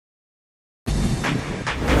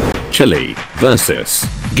Chile versus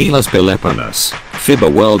GILAS Pilipinas,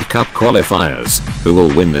 FIBA World Cup qualifiers. Who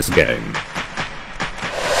will win this game?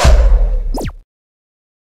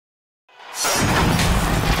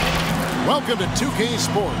 Welcome to 2K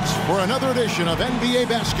Sports for another edition of NBA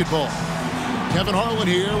basketball. Kevin Harlan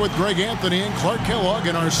here with Greg Anthony and Clark Kellogg,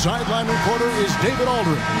 and our sideline reporter is David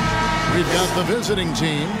Aldridge. We've got the visiting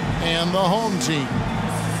team and the home team.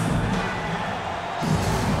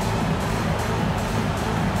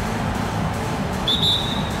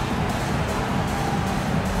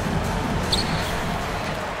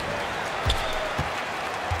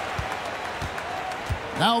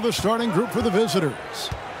 Now the starting group for the visitors.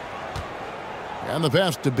 And the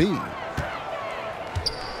pass to B. And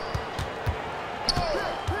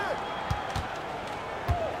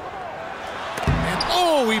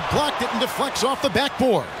oh, he blocked it and deflects off the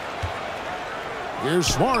backboard. Here's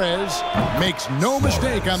Suarez. Makes no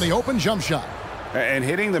mistake on the open jump shot. And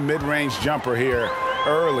hitting the mid-range jumper here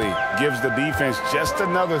early gives the defense just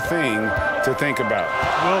another thing to think about.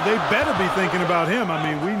 Well, they better be thinking about him. I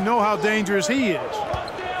mean, we know how dangerous he is.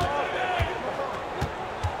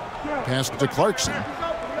 Pass to Clarkson.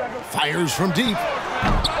 Fires from deep.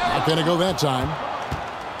 Not going to go that time.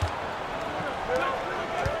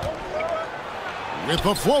 With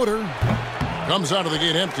the floater. Comes out of the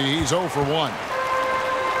gate empty. He's 0 for 1.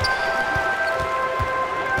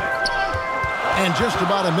 And just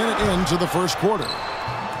about a minute into the first quarter.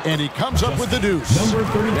 And he comes up with the deuce. Number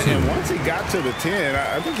 32. And once he got to the 10,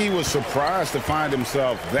 I think he was surprised to find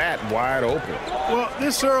himself that wide open. Well,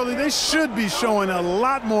 this early, they should be showing a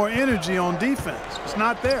lot more energy on defense. It's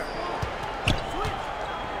not there.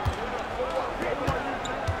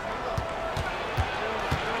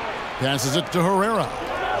 Passes it to Herrera.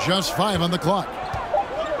 Just 5 on the clock.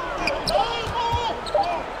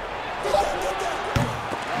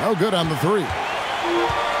 No good on the 3.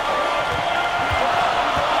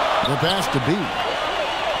 The pass to B.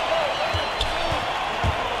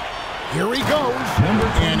 Here he goes.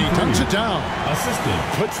 And he tucks it down. Assistant.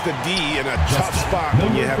 Puts the D in a tough spot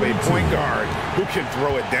when you have a point guard who can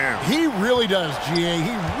throw it down. He really does, GA.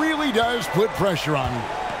 He really does put pressure on you.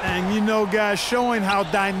 And, you know, guys, showing how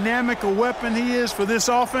dynamic a weapon he is for this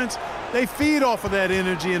offense, they feed off of that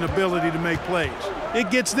energy and ability to make plays. It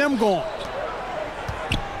gets them going.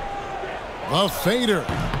 A fader.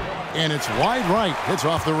 And it's wide right. Hits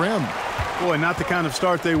off the rim. Boy, not the kind of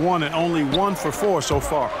start they wanted. Only 1 for 4 so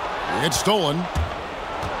far. It's stolen.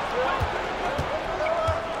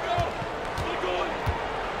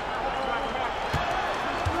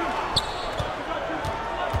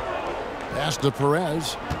 Pass to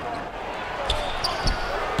Perez.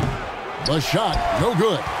 The shot, no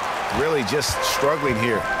good. Really just struggling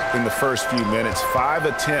here in the first few minutes. 5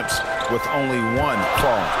 attempts with only 1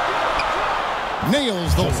 fall.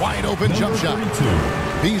 Nails the wide open jump shot.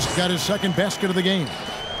 He's got his second basket of the game.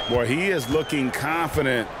 Boy, he is looking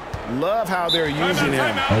confident. Love how they're using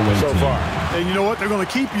him so far. And you know what? They're going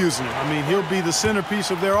to keep using him. I mean, he'll be the centerpiece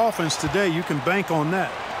of their offense today. You can bank on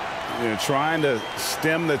that. They're trying to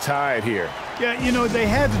stem the tide here. Yeah, you know, they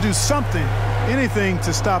had to do something, anything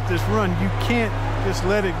to stop this run. You can't just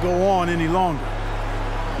let it go on any longer.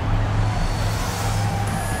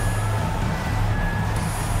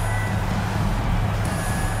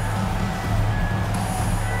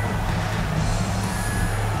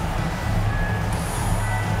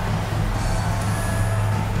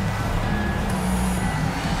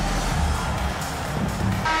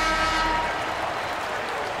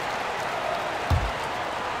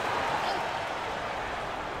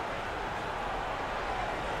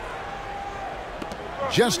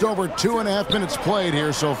 Just over 2.5 minutes played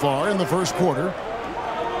here so far in the first quarter.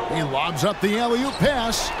 He lobs up the alley-oop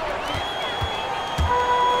pass.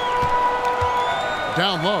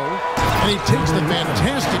 Down low. And he takes the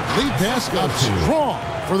fantastic lead pass up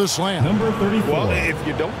strong for the slam. Number 34. Well, if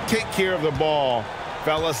you don't take care of the ball,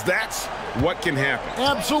 fellas, that's what can happen.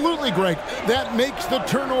 Absolutely, Greg. That makes the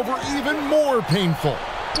turnover even more painful.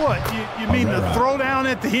 What? You mean the throwdown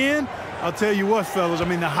at the end? I'll tell you what, fellas. I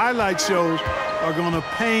mean, the highlight shows are going to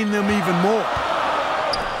pain them even more.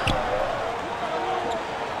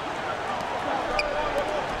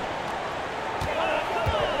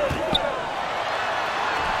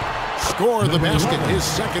 Score the basket, his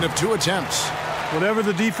second of 2 attempts. Whatever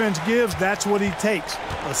the defense gives, that's what he takes.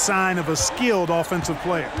 A sign of a skilled offensive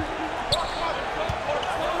player.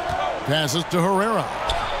 Passes to Herrera.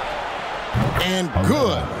 And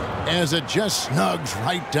good, as it just snugs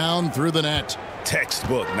right down through the net.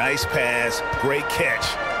 Textbook, nice pass, great catch,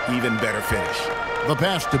 even better finish. The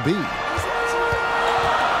pass to B.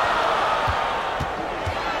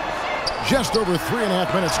 Just over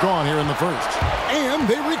 3.5 minutes gone here in the first. And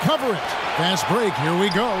they recover it. Fast break. Here we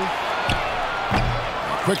go.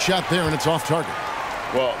 Quick shot there, and it's off target.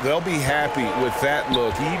 Well, they'll be happy with that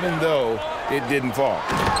look, even though it didn't fall.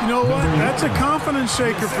 You know what? That's a confidence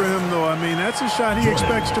shaker for him, though. I mean, that's a shot he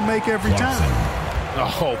expects to make every time.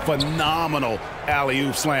 Oh, phenomenal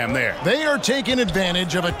alley-oop slam there. They are taking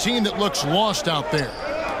advantage of a team that looks lost out there.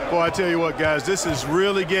 Boy, I tell you what, guys, this is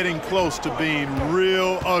really getting close to being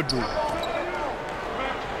real ugly.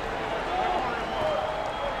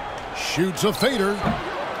 Shoots a fader.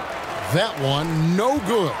 That one, no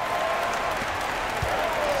good.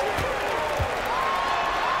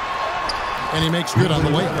 And he makes good on the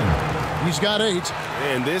layup. He's got 8.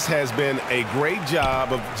 And this has been a great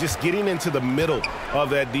job of just getting into the middle of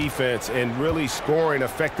that defense and really scoring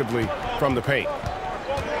effectively from the paint.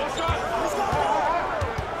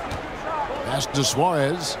 Pass to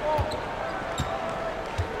Suarez.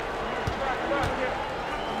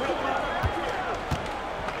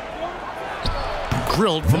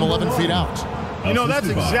 Drilled from 11 feet out. You know, that's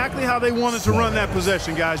exactly how they wanted to run that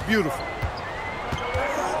possession, guys. Beautiful.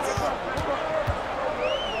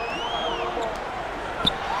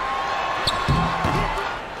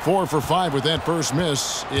 Four for 5 with that first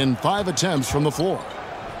miss in 5 attempts from the floor.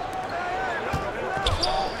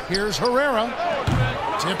 Here's Herrera.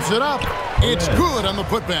 Tips it up. It's good on the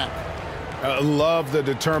putback. Love the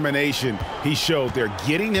determination he showed there,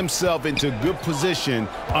 getting himself into good position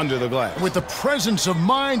under the glass. With the presence of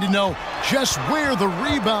mind to know just where the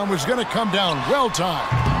rebound was going to come down. Well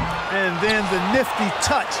timed. And then the nifty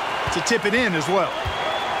touch to tip it in as well.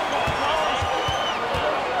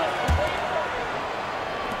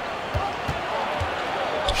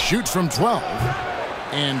 Shoots from 12.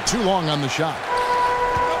 And too long on the shot.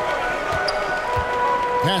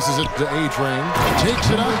 Passes it to A-Train. Takes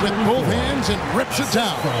it up with both hands and rips it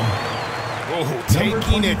down. Oh,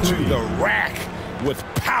 taking it to the rack with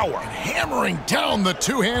power. Hammering down the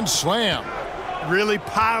two-hand slam. Really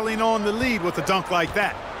piling on the lead with a dunk like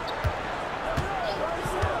that.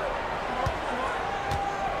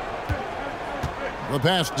 The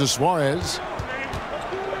pass to Suarez.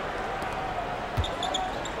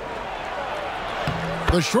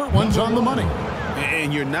 The short one's on the money.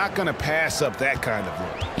 And you're not going to pass up that kind of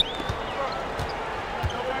look.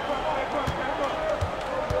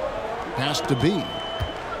 Pass to B.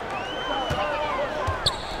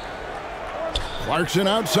 Clarkson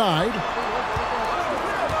outside.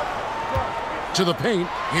 To the paint.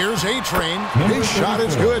 Here's A-Train. His shot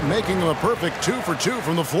is good, making him a perfect 2 for 2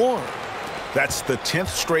 from the floor. That's the 10th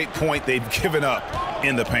straight point they've given up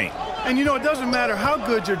in the paint. And, you know, it doesn't matter how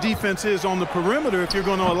good your defense is on the perimeter if you're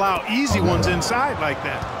going to allow easy ones inside like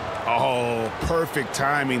that. Oh, perfect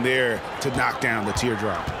timing there to knock down the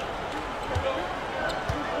teardrop.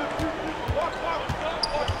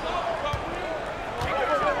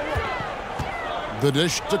 The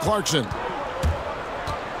dish to Clarkson.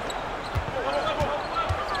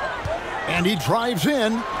 And he drives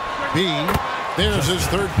in. B. There's his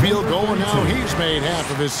third field goal, and now he's made half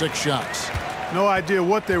of his 6 shots. No idea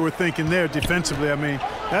what they were thinking there defensively. I mean,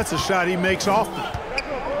 that's a shot he makes often.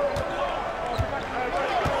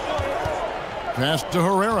 Pass to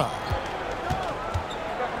Herrera.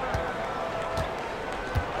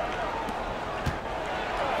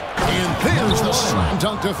 And there's the slam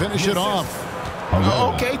dunk to finish it off.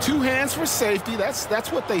 Okay, 2 hands for safety.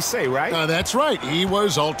 That's what they say, right? That's right. He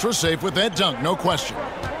was ultra safe with that dunk, no question.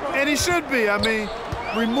 And he should be. I mean,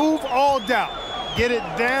 remove all doubt. Get it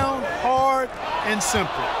down hard and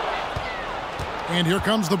simple. And here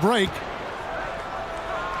comes the break.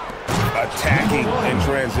 Attacking in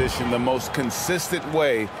transition, the most consistent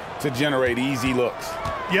way to generate easy looks.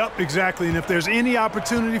 Yep, exactly. And if there's any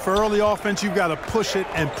opportunity for early offense, you've got to push it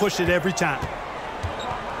and push it every time.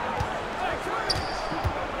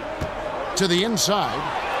 To the inside.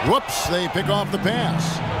 Whoops, they pick off the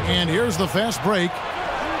pass. And here's the fast break.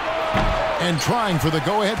 And trying for the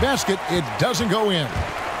go-ahead basket, it doesn't go in.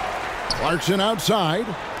 Clarkson outside.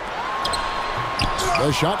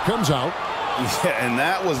 The shot comes out. Yeah, and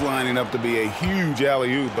that was lining up to be a huge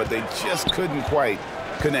alley-oop, but they just couldn't quite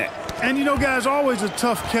connect. And, you know, guys, always a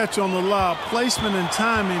tough catch on the lob. Placement and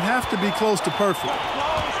timing have to be close to perfect.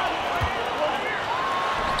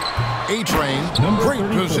 A-Train, great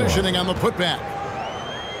positioning on the putback.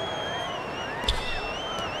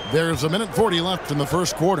 There's 1:40 left in the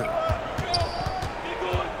first quarter.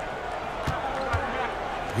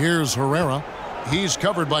 Here's Herrera. He's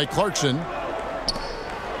covered by Clarkson.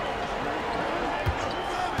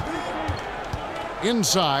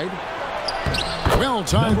 Inside.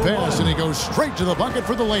 Well-timed pass, and he goes straight to the bucket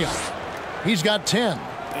for the layup. He's got 10.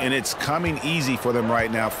 and it's coming easy for them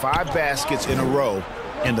right now. 5 baskets in a row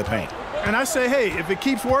in the paint. And I say, hey, if it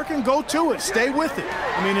keeps working, go to it. Stay with it.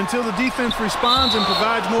 I mean, until the defense responds and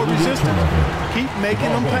provides more resistance, keep making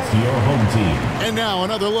them pay. Your home team. And now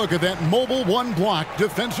another look at that mobile one-block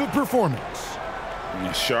defensive performance.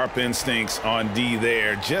 Sharp instincts on D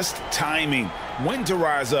there. Just timing when to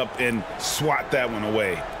rise up and swat that one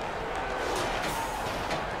away.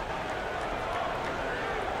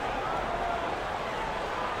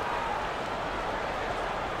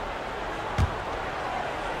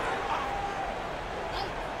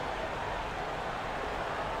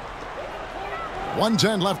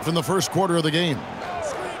 .110 left in the first quarter of the game.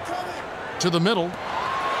 To the middle.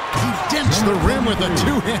 He dents the rim with a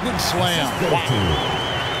two-handed slam.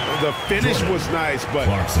 Wow. The finish was nice, but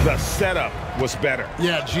the setup was better.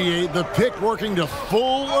 Yeah, GA, the pick working to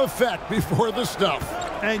full effect before the stuff.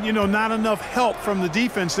 And, you know, not enough help from the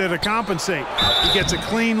defense there to compensate. He gets a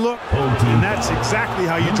clean look, and that's exactly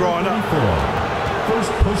how you draw it up.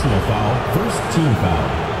 First personal foul, first team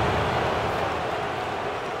foul.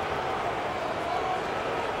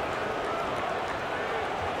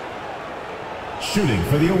 Shooting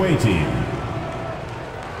for the away team.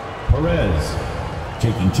 Perez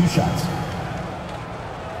taking 2 shots.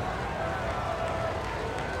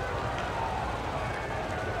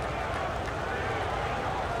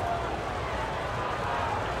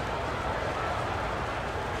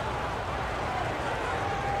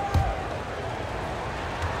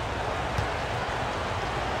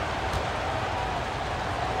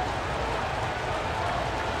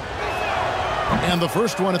 And the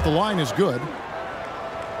first one at the line is good.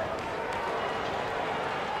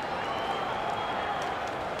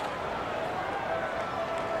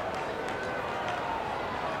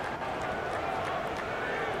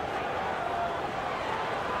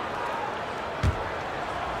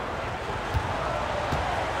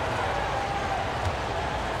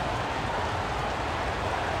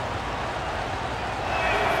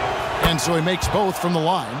 And so he makes both from the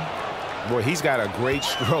line. Boy, he's got a great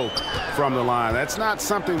stroke from the line. That's not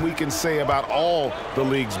something we can say about all the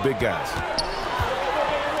league's big guys.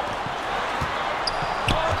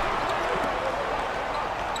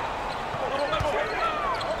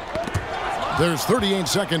 There's 38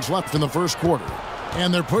 seconds left in the first quarter.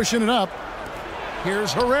 And they're pushing it up.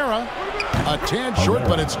 Here's Herrera. A tad short,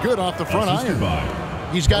 but it's good off the front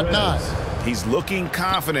iron. He's got 9. He's looking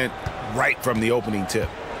confident right from the opening tip.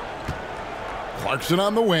 Clarkson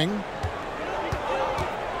on the wing.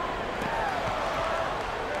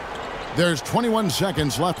 There's 21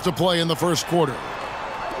 seconds left to play in the first quarter.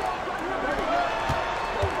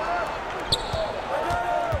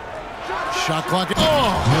 Shot clock.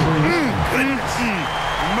 Oh!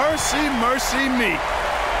 Mercy, mercy me.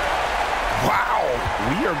 Wow.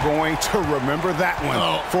 We are going to remember that one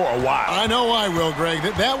for a while. I know I will, Greg.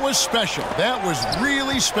 That was special. That was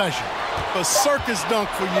really special. A circus dunk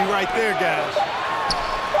for you right there, guys.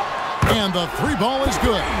 And the 3 ball is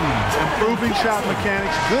good. Improving shot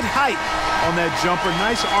mechanics. Good height on that jumper.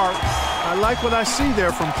 Nice arc. I like what I see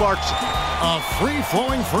there from Clarkson. A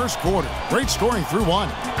free-flowing first quarter. Great scoring through 1.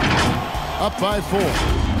 Up by 4.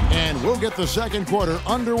 And we'll get the second quarter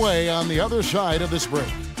underway on the other side of this break.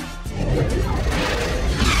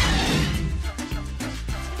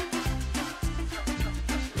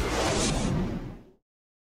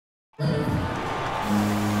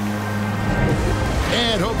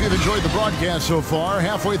 And hope you've enjoyed the broadcast so far.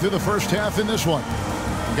 Halfway through the first half in this one.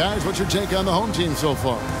 Guys, what's your take on the home team so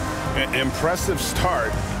far? An impressive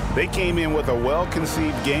start. They came in with a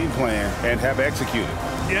well-conceived game plan and have executed.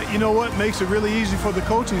 Yeah, you know what? Makes it really easy for the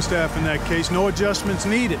coaching staff in that case. No adjustments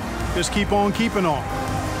needed. Just keep on keeping on.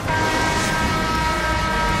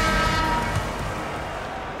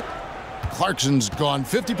 Clarkson's gone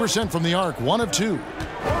 50% from the arc, 1 of 2.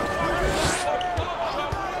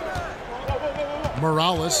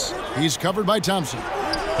 Morales, he's covered by Thompson.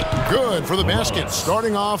 Good for the basket,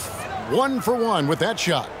 starting off 1 for 1 with that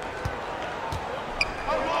shot.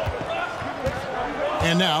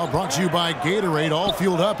 And now, brought to you by Gatorade, all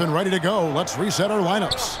fueled up and ready to go. Let's reset our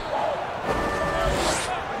lineups.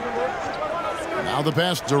 Now the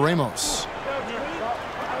pass to Ramos.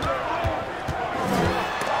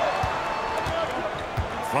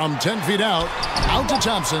 From 10 feet out to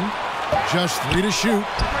Thompson. Just 3 to shoot.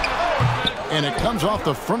 And it comes off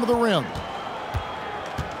the front of the rim.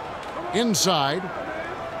 Inside.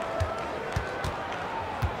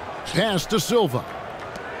 Pass to Silva.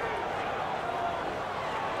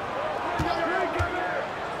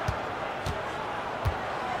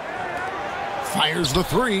 Fires the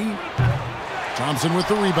 3. Thompson with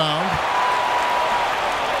the rebound.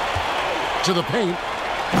 To the paint.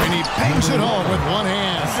 And he bangs it home with one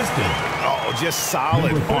hand. Oh, just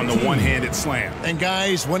solid on the one-handed slam. And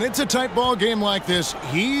guys, when it's a tight ball game like this,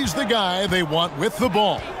 he's the guy they want with the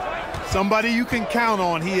ball. Somebody you can count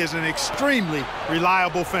on. He is an extremely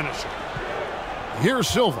reliable finisher. Here's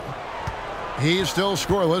Silva. He's still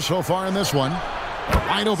scoreless so far in this one.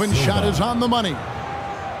 Wide open shot is on the money.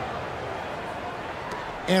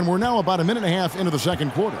 And we're now about a minute and a half into the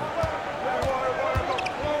second quarter.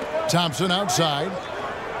 Thompson outside.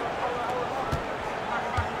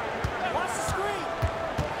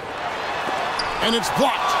 And it's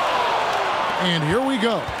blocked. And here we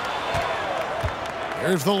go.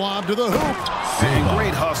 There's the lob to the hoop. And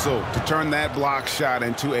great hustle to turn that block shot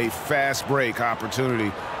into a fast break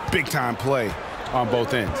opportunity. Big time play on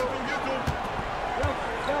both ends.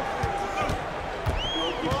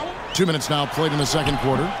 2 minutes now played in the second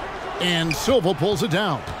quarter. And Silva pulls it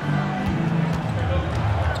down.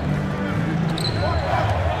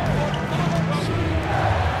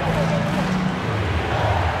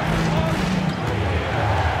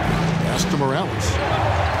 To Morales.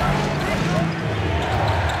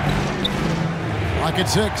 Clock at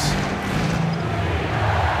 6.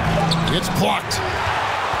 It's blocked.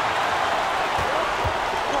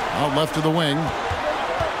 Out left to the wing.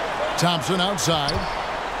 Thompson outside.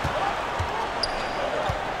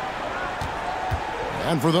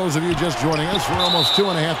 And for those of you just joining us, we're almost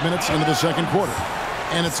 2.5 minutes into the second quarter.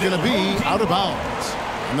 And it's going to be out of bounds.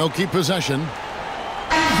 And they'll keep possession. In the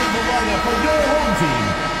lineup for your home team,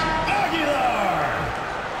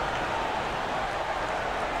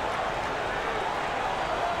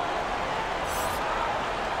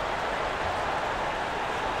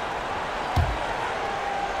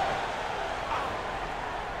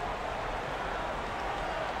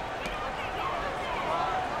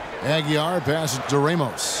 Aguilar passes to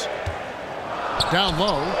Ramos. Down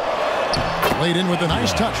low. Laid in with a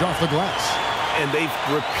nice touch off the glass. And they've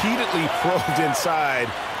repeatedly probed inside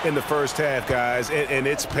in the first half, guys, and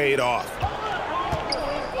it's paid off.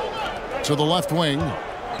 To the left wing.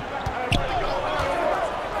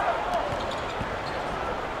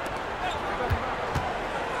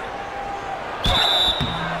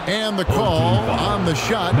 And the call on the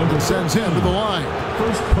shot that sends him to the line.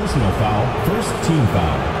 First personal foul, first team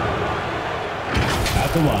foul.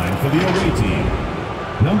 At the line for the away team,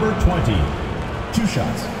 number 20, 2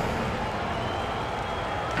 shots.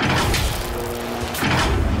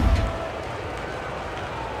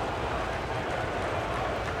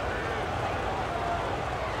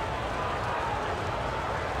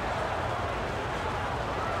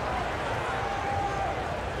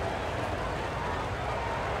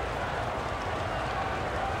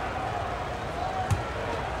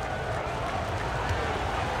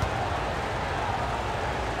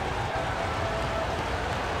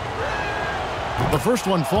 The first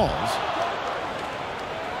one falls.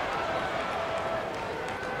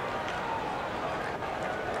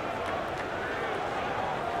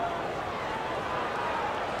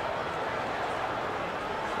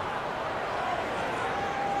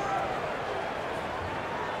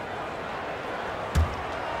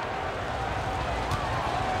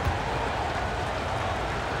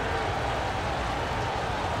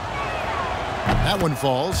 That one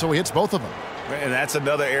falls, so he hits both of them. And that's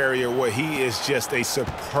another area where he is just a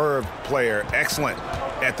superb player. Excellent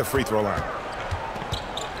at the free throw line.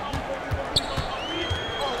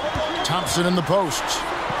 Thompson in the post.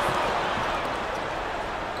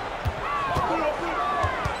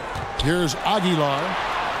 Here's Aguilar.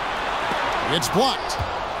 It's blocked.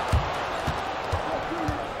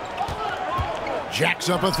 Jacks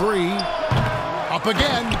up a 3. Up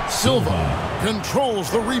again. Silva controls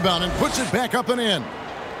the rebound and puts it back up and in.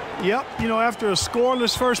 Yep, you know, after a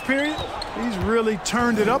scoreless first period, he's really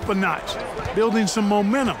turned it up a notch, building some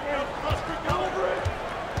momentum.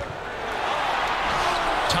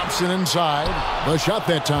 Thompson inside. The shot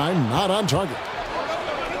that time, not on target.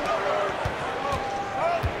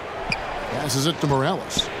 Passes it to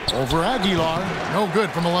Morales. Over Aguilar. No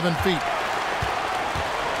good from 11 feet.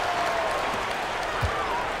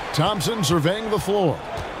 Thompson surveying the floor.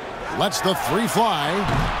 Lets the 3 fly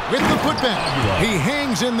with the putback. He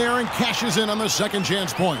hangs in there and cashes in on the second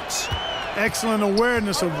chance points. Excellent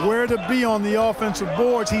awareness of where to be on the offensive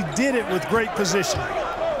boards. He did it with great positioning.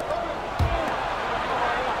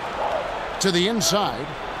 To the inside.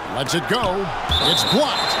 Lets it go. It's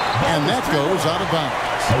blocked. And that goes out of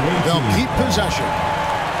bounds. They'll keep possession.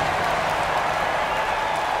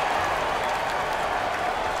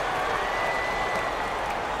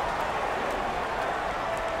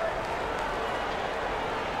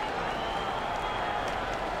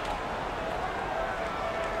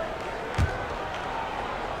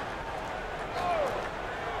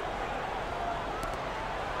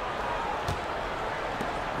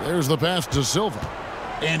 There's the pass to Silva.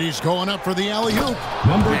 And he's going up for the alley-oop.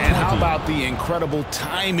 Man, how about the incredible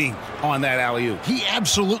timing on that alley-oop? He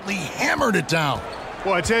absolutely hammered it down.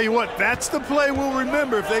 Well, I tell you what, that's the play we'll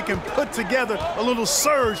remember if they can put together a little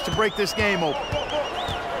surge to break this game open.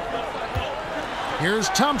 Here's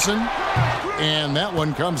Thompson. And that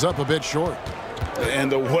one comes up a bit short.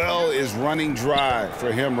 And the well is running dry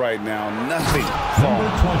for him right now. Nothing.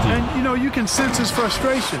 And, you know, you can sense his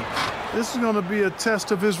frustration. This is going to be a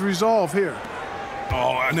test of his resolve here.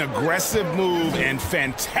 Oh, an aggressive move and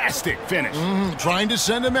fantastic finish. Trying to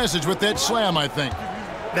send a message with that slam, I think.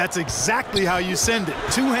 That's exactly how you send it.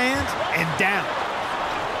 2 hands and down.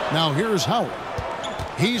 Now here's Howard.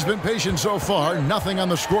 He's been patient so far. Nothing on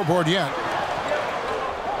the scoreboard yet.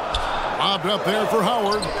 Lobbed up there for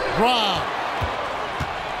Howard. Rob.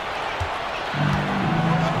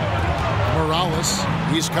 Morales.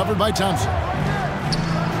 He's covered by Thompson.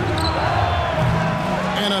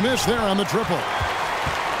 And a miss there on the triple.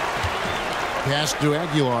 Pass to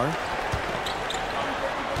Aguilar.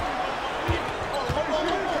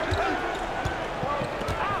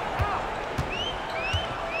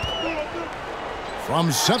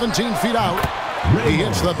 From 17 feet out, he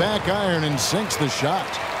hits the back iron and sinks the shot.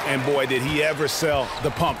 And boy, did he ever sell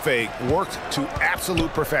the pump fake. Worked to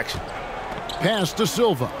absolute perfection. Pass to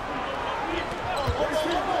Silva.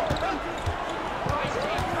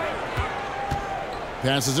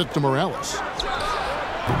 Passes it to Morales.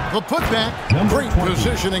 The putback. Great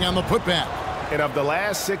positioning on the putback. And of the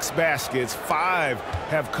last 6 baskets, 5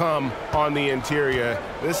 have come on the interior.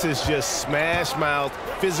 This is just smash mouth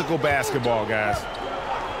physical basketball, guys.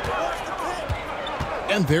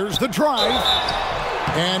 And there's the drive.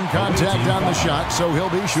 And contact on the shot, so he'll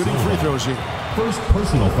be shooting free throws here. First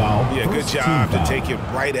personal foul. Yeah, good job to take it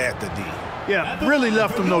right at the D. Yeah, really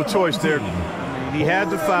left him no choice there. I mean, he had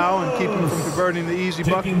to foul and keep him from converting the easy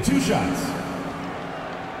bucket. Taking 2 shots.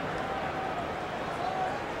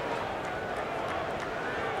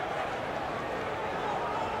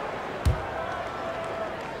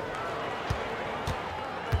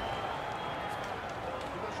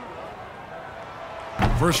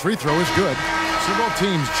 First free throw is good. So both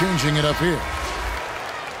teams changing it up here.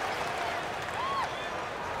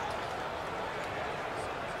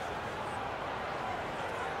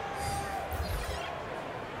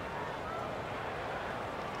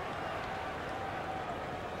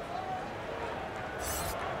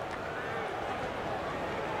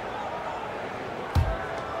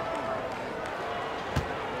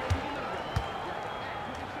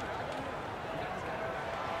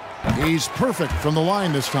 He's perfect from the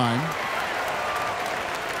line this time.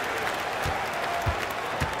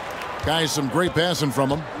 Guys, some great passing from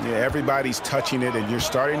him. Yeah, everybody's touching it, and you're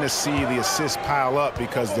starting to see the assists pile up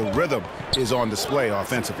because the rhythm is on display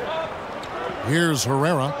offensively. Here's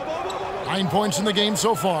Herrera. 9 points in the game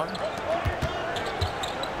so far.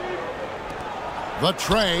 The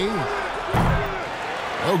tray.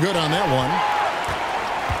 No good on that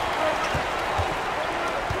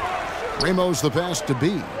one. Ramos the pass to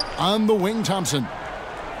B. On the wing, Thompson.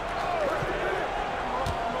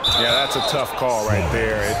 Yeah, that's a tough call right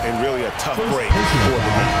there, and really a tough break for the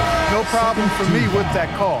game. No problem for me with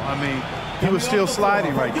that call. I mean, he was still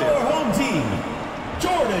sliding right there. Your home team,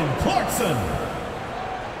 Jordan Clarkson.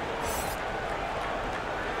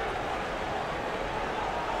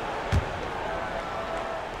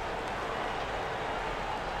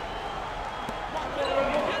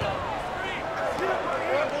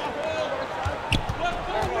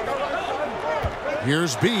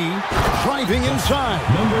 Here's B, driving inside.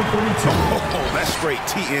 Number 32. Oh, that's straight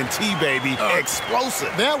TNT, baby.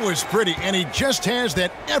 Explosive. That was pretty, and he just has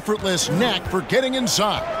that effortless knack for getting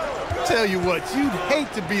inside. Tell you what, you'd hate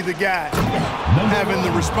to be the guy having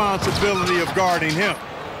the responsibility of guarding him.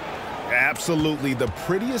 Absolutely the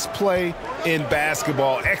prettiest play in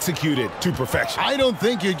basketball, executed to perfection. I don't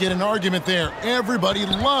think you'd get an argument there. Everybody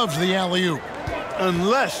loves the alley-oop.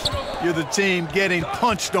 Unless you're the team getting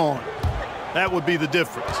punched on. That would be the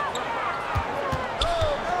difference.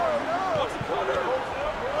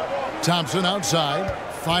 Thompson outside.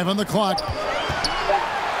 5 on the clock.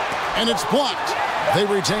 And it's blocked. They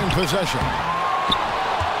retain possession.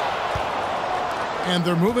 And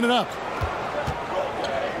they're moving it up.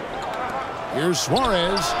 Here's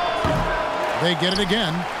Suarez. They get it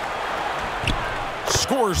again.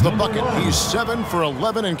 Scores the bucket. He's 7 for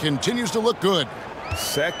 11 and continues to look good.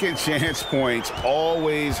 Second chance points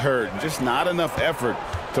always hurt. Just not enough effort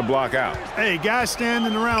to block out. Hey, guys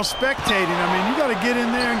standing around spectating. I mean, you got to get in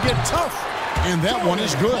there and get tough. And that one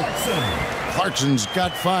is good. Clarkson's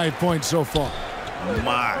got 5 points so far.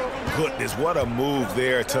 My goodness, what a move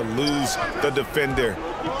there to lose the defender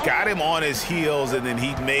Got him on his heels, and then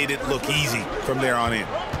he made it look easy from there on in.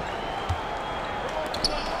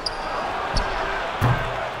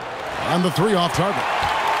 And the 3 off target.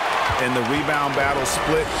 And the rebound battle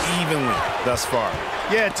split evenly thus far.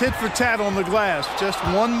 Yeah, tit for tat on the glass. Just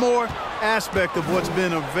one more aspect of what's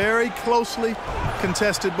been a very closely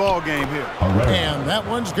contested ball game here. And that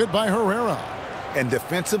one's good by Herrera. And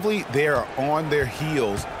defensively, they are on their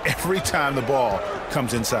heels every time the ball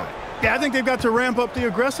comes inside. Yeah, I think they've got to ramp up the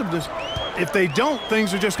aggressiveness. If they don't,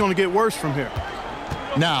 things are just going to get worse from here.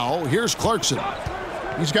 Now, here's Clarkson.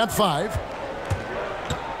 He's got 5.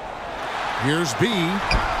 Here's B,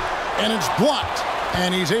 and it's blocked,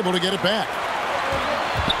 and he's able to get it back.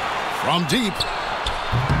 From deep.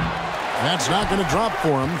 That's not going to drop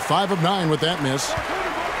for him. 5 of 9 with that miss.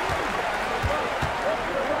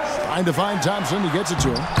 Trying to find Thompson. He gets it to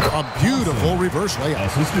him. A beautiful reverse layup.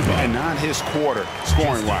 And not his quarter,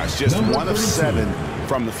 scoring-wise. Just 1 of 7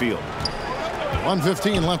 from the field.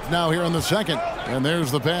 1:15 left now here in the second. And there's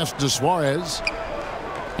the pass to Suarez.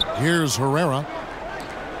 Here's Herrera.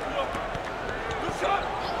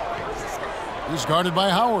 He's guarded by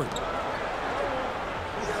Howard.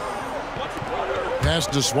 Pass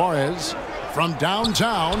to Suarez from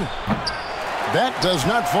downtown. That does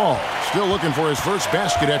not fall. Still looking for his first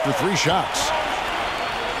basket after 3 shots.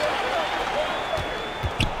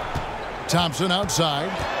 Thompson outside.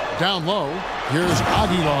 Down low. Here's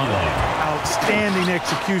Aguilar. Outstanding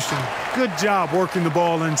execution. Good job working the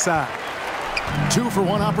ball inside. 2 for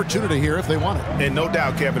 1 opportunity here if they want it. And no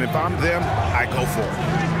doubt, Kevin, if I'm them, I go for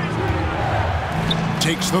it.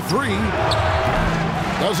 Takes the 3.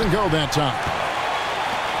 Doesn't go that time.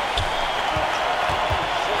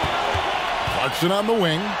 Clarkson on the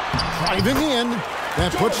wing. Driving in.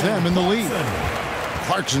 That puts them in the lead.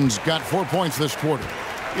 Clarkson's got 4 points this quarter.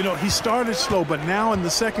 You know, he started slow, but now in the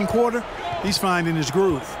second quarter, he's finding his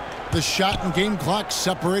groove. The shot and game clock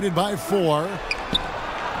separated by 4.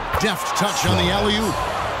 Deft touch on the alley-oop.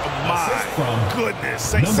 My goodness.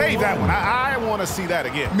 Save that one. I want to see that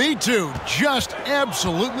again. Me too. Just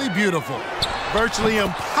absolutely beautiful. Virtually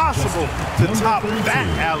impossible to top that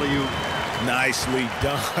alley-oop. Nicely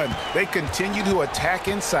done. They continue to attack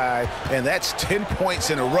inside, and that's 10 points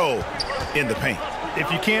in a row in the paint.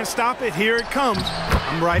 If you can't stop it, here it comes.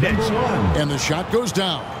 I'm right at you. And the shot goes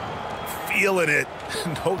down. Feeling it.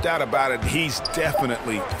 No doubt about it. He's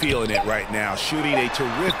definitely feeling it right now. Shooting a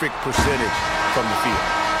terrific percentage from the field.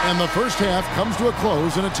 And the first half comes to a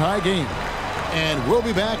close in a tie game. And we'll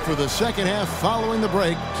be back for the second half following the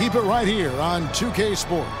break. Keep it right here on 2K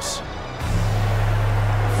Sports.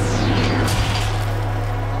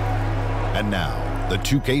 And now, the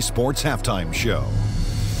 2K Sports Halftime Show.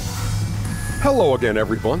 Hello again,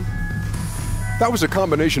 everyone. That was a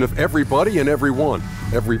combination of everybody and everyone.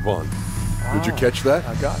 Everyone. Did you catch that?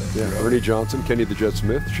 I got it. Yeah, Ernie Johnson, Kenny the Jet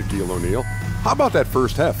Smith, Shaquille O'Neal. How about that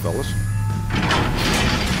first half, fellas?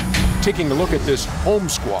 Taking a look at this home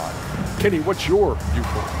squad. Kenny, what's your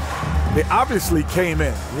viewpoint? They obviously came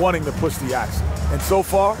in wanting to push the action. And so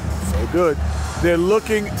far, so good. They're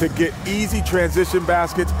looking to get easy transition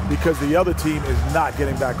baskets because the other team is not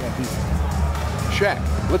getting back on defense. Shaq,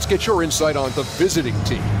 let's get your insight on the visiting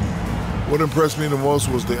team. What impressed me the most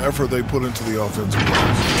was the effort they put into the offensive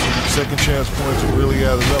plays. Second chance points really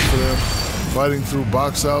added up for them. Fighting through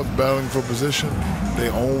box outs, battling for position, they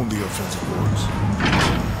own the offensive boards.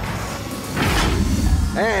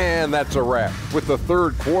 And that's a wrap. With the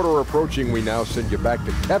third quarter approaching, we now send you back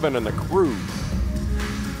to Kevin and the crew.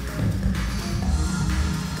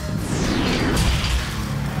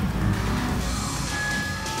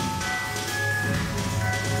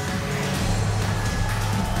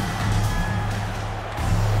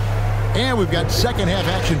 And we've got second half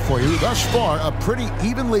action for you. Thus far, a pretty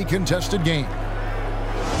evenly contested game.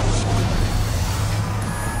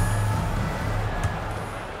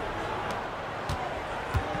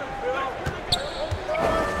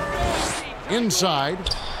 Inside,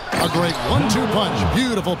 a great 1-2 punch.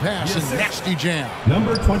 Beautiful pass and nasty jam.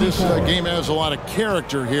 Number 24. This game has a lot of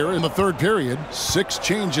character here in the third period. 6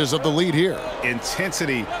 changes of the lead here.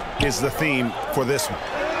 Intensity is the theme for this one.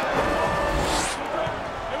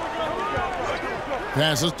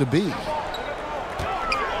 Passes to B.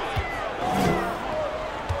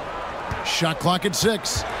 Shot clock at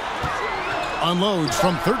 6. Unloads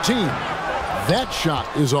from 13. That shot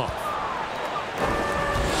is off.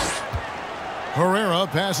 Herrera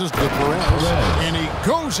passes to Perez, and he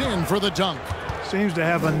goes in for the dunk. Seems to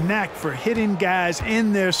have a knack for hitting guys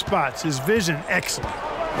in their spots. His vision, excellent.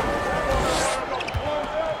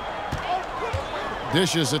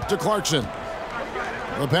 Dishes it to Clarkson.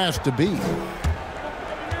 The pass to B.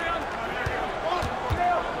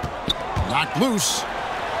 Knocked loose.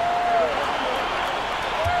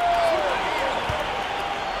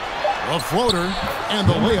 A floater, and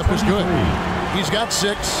the layup is good. He's got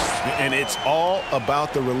 6. And it's all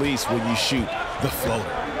about the release when you shoot the floater.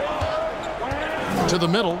 To the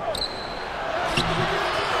middle.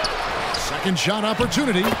 Second shot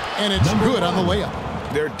opportunity, and it's good on the layup.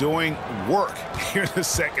 They're doing work here in the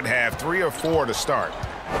second half. 3 or 4 to start.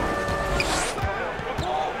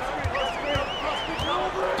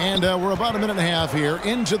 And we're about a minute and a half here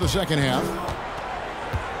into the second half.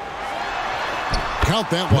 Count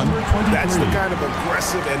that one. That's the kind of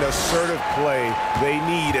aggressive and assertive play they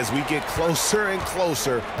need as we get closer and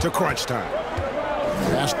closer to crunch time.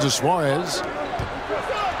 Pass to Suarez.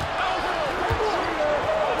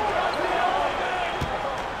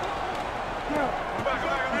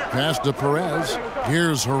 Pass to Perez.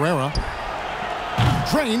 Here's Herrera.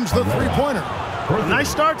 Drains the three-pointer. Nice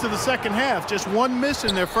start to the second half. Just one miss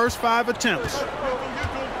in their first 5 attempts.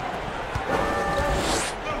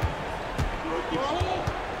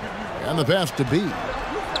 And the pass to B.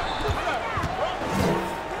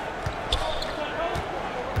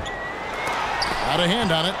 Got a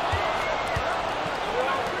hand on it.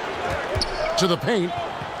 To the paint.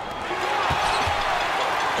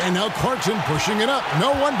 And now Clarkson pushing it up.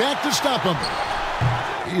 No one back to stop him.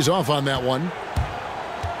 He's off on that one.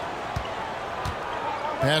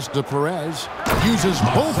 Pass to Perez. Uses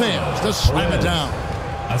both hands to slam it down.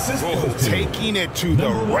 Taking it to the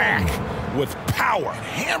rack with power.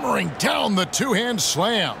 Hammering down the two-hand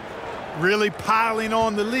slam. Really piling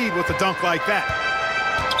on the lead with a dunk like that.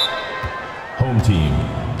 Home team.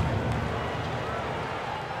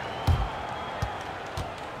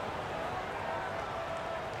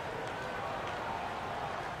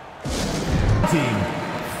 Team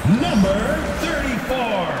number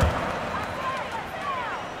 34.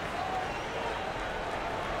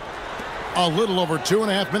 A little over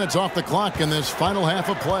 2.5 minutes off the clock in this final half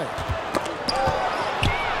of play.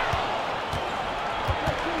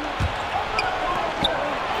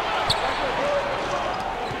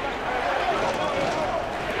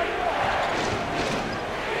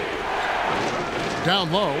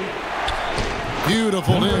 Down low.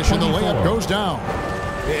 Beautiful dish, and the layup goes down.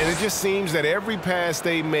 And it just seems that every pass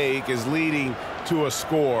they make is leading to a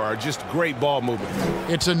score. Just great ball movement.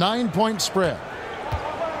 It's a 9-point spread.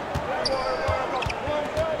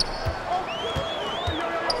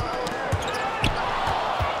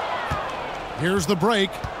 Here's the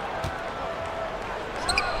break.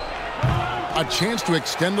 A chance to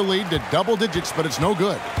extend the lead to double digits, but it's no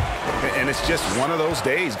good. And it's just one of those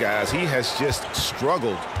days, guys. He has just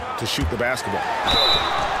struggled to shoot the basketball.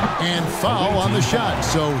 And foul on the shot,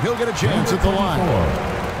 so he'll get a chance at the line.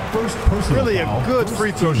 Really a good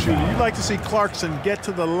free throw shooter. You'd like to see Clarkson get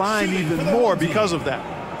to the line even more because of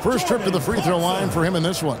that. First trip to the free throw line for him in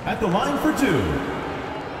this one. At the line for 2.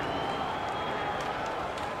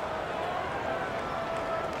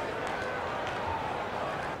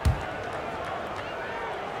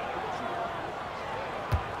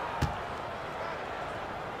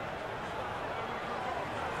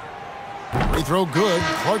 Free throw good.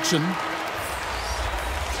 Clarkson.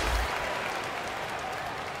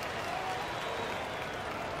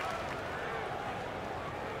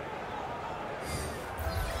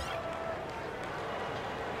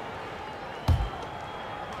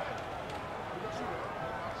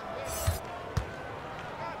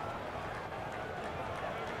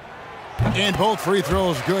 And both free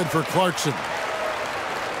throws good for Clarkson.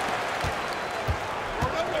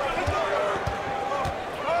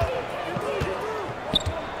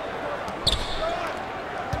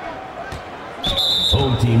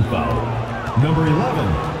 Home team foul. Number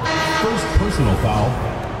 11. First personal foul.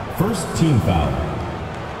 First team foul.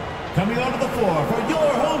 Coming onto the floor for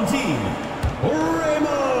your home team,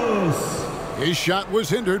 Ramos. His shot was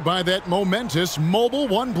hindered by that momentous mobile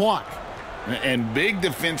one block. And big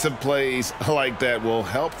defensive plays like that will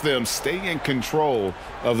help them stay in control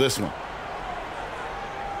of this one.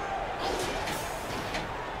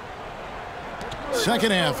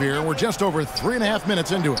 Second half here. We're just over 3.5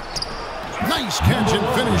 minutes into it. Nice catch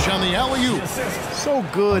and finish on the alley-oop. So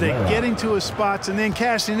good at getting to his spots and then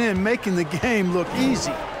cashing in, making the game look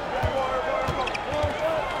easy.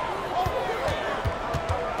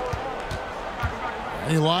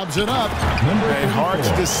 He lobs it up. And hard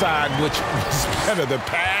to decide which was better, the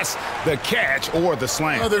pass, the catch, or the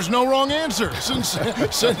slam. There's no wrong answer.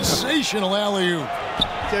 Sensational alley-oop.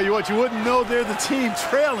 Tell you what, you wouldn't know they're the team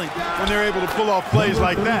trailing when they're able to pull off plays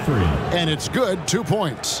like that. And it's good, 2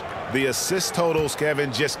 points. The assist totals,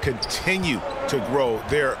 Kevin, just continue to grow.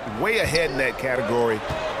 They're way ahead in that category.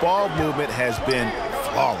 Ball movement has been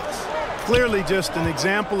flawless. Clearly just an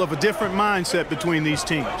example of a different mindset between these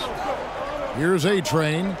teams. Here's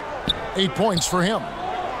A-Train. 8 points for him.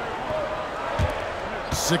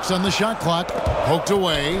 6 on the shot clock. Poked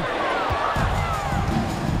away.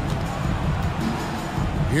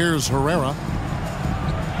 Here's Herrera.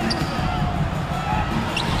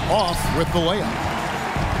 Off with the layup.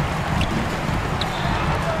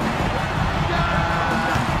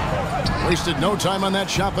 Wasted no time on that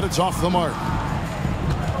shot, but it's off the mark.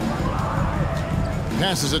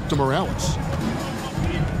 Passes it to Morales.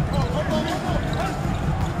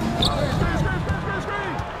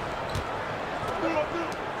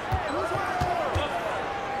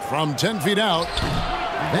 From 10 feet out,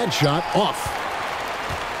 that shot off.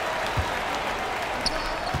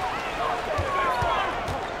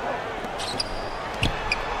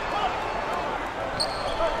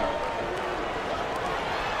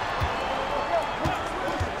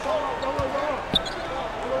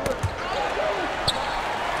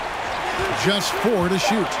 Just 4 to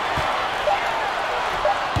shoot.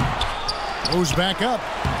 Goes back up.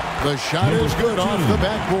 The shot is good off the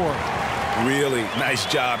backboard. Really nice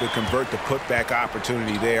job to convert the putback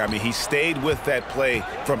opportunity there. I mean, he stayed with that play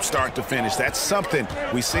from start to finish. That's something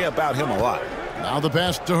we say about him a lot. Now the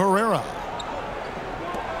pass to Herrera.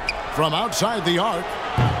 From outside the arc.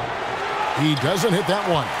 He doesn't hit that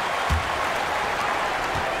one.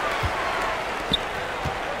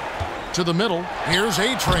 To the middle. Here's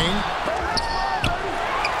A-Train.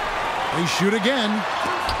 They shoot again.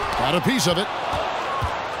 Got a piece of it.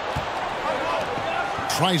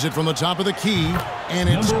 Tries it from the top of the key, and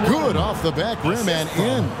it's good off the back rim and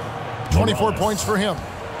in. 24 points for him.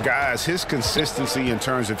 Guys, his consistency in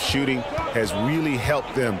terms of shooting has really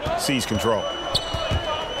helped them seize control.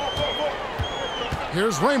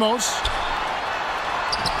 Here's Ramos.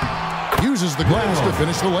 Uses the glass to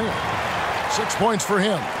finish the layup. 6 points for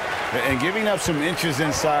him. And giving up some inches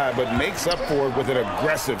inside, but makes up for it with an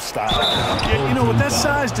aggressive style. Yeah, you know, with that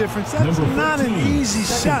size difference, that's not an easy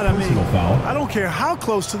shot. I mean, I don't care how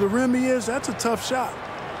close to the rim he is, that's a tough shot.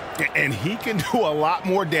 And he can do a lot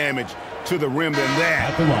more damage to the rim than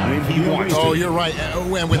that if he wants to. Oh, you're right.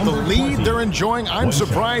 And with the lead they're enjoying, I'm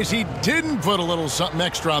surprised he didn't put a little something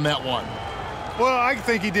extra on that one. Well, I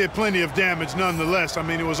think he did plenty of damage nonetheless. I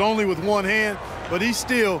mean, it was only with one hand, but he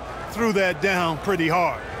still threw that down pretty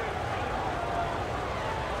hard.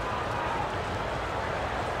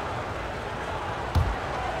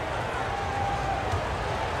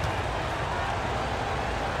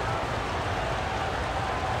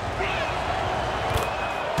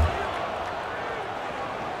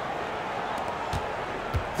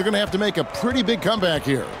 They're going to have to make a pretty big comeback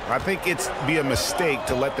here. I think it's be a mistake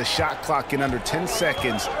to let the shot clock get under 10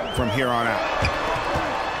 seconds from here on out.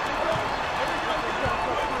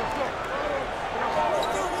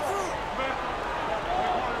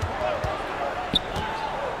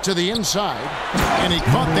 To the inside, and he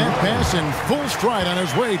caught that pass in full stride on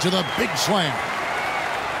his way to the big slam.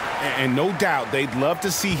 And no doubt they'd love to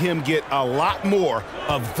see him get a lot more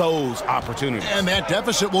of those opportunities. And that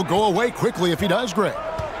deficit will go away quickly if he does, Greg.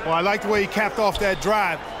 Well, I like the way he capped off that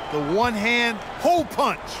drive. The one-hand hole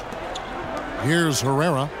punch. Here's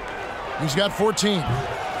Herrera. He's got 14.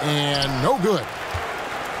 And no good.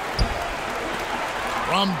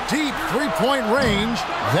 From deep three-point range,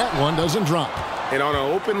 that one doesn't drop. And on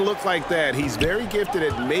an open look like that, he's very gifted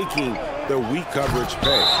at making the weak coverage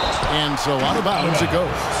pay. And so out of bounds it goes.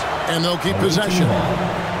 And they'll keep possession.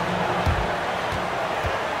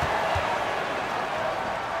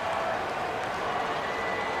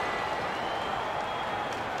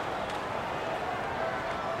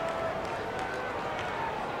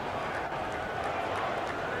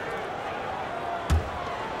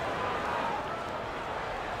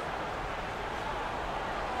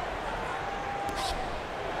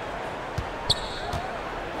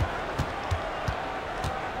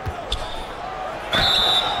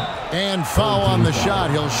 And foul on the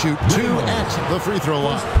shot. He'll shoot 2 at the free throw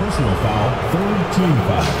line. Personal foul, third team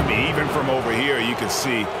foul. I mean, even from over here, you can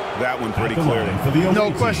see that one pretty clearly.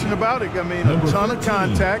 No question about it. I mean, a ton of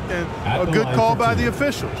contact and a good call by the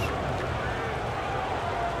officials.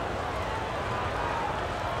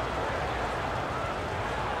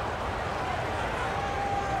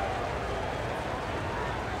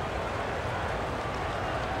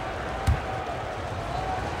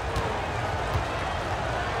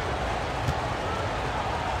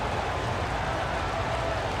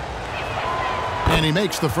 And he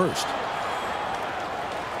makes the first.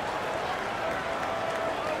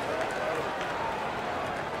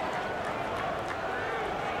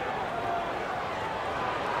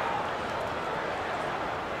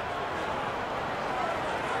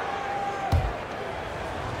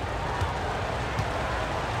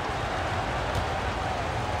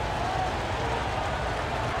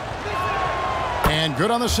 And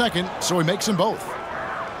good on the second, so he makes them both.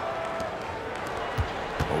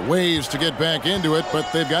 Ways to get back into it, but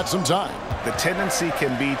they've got some time. The tendency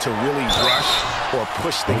can be to really rush or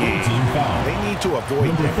push the game. They need to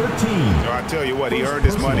avoid that. So I tell you what, he earned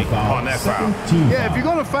his money on that foul. Yeah, if you're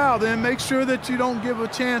going to foul, then make sure that you don't give a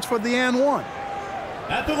chance for the and one.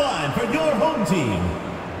 At the line for your home team,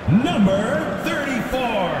 number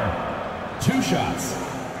 34. 2 shots.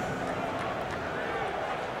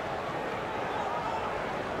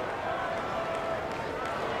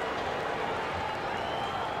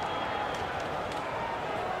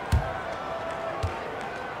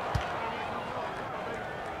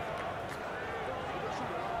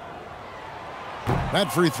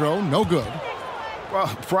 That free throw, no good. Well,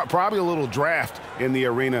 probably a little draft in the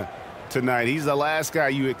arena tonight. He's the last guy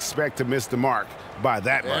you expect to miss the mark by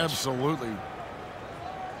that much. Absolutely.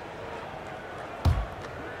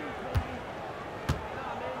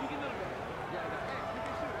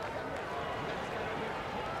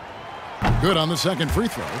 Good on the second free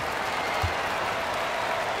throw.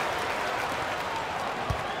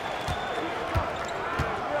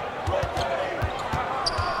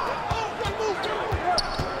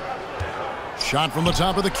 Shot from the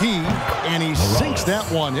top of the key, and he sinks that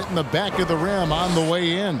one, hitting the back of the rim on the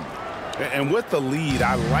way in. And with the lead,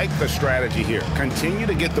 I like the strategy here. Continue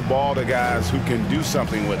to get the ball to guys who can do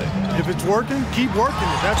something with it. If it's working, keep working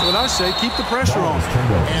it. That's what I say. Keep the pressure on.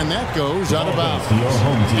 And that goes out of bounds.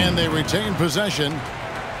 And they retain possession.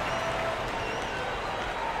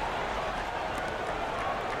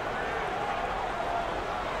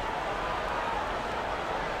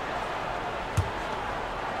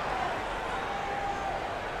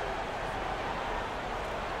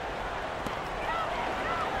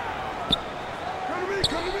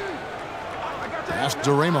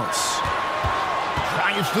 Ramos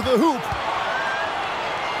drives to the hoop.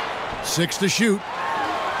 6 to shoot.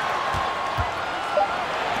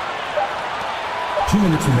 2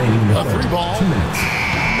 minutes remaining in the third. 3 ball. 2 minutes.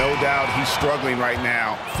 No doubt he's struggling right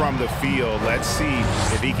now from the field. Let's see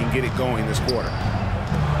if he can get it going this quarter.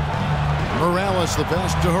 Morales the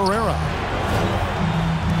pass to Herrera.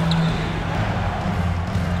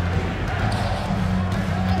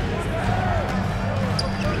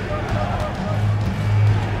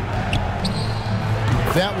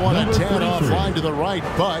 That one a tad offline to the right,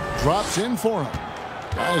 but drops in for him.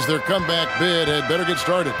 Guys, their comeback bid had better get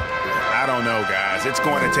started. I don't know, guys. It's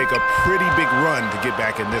going to take a pretty big run to get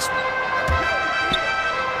back in this one.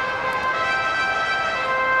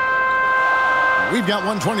 We've got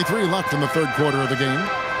 1:23 left in the third quarter of the game.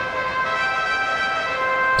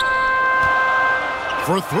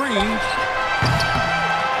 For 3.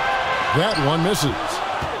 That one misses.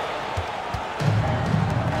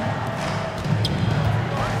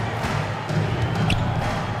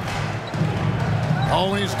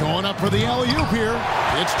 Always going up for the alley-oop here.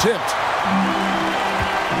 It's tipped.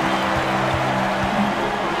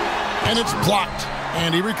 And it's blocked.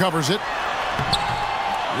 And he recovers it.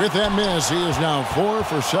 With that miss, he is now 4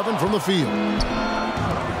 for 7 from the field.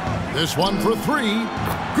 This one for 3.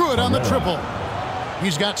 Good on the triple.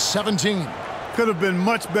 He's got 17. Could have been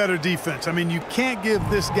much better defense. I mean, you can't give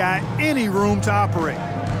this guy any room to operate.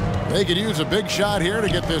 They could use a big shot here to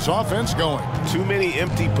get this offense going. Too many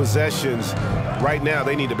empty possessions. Right now,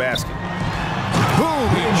 they need a basket. Boom!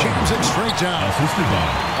 He jams it straight down.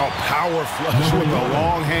 Oh, power flush with a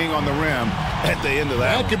long hang on the rim at the end of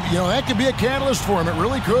that. That could be a catalyst for him. It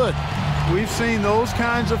really could. We've seen those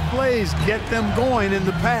kinds of plays get them going in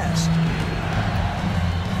the past.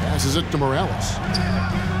 Passes it to Morales.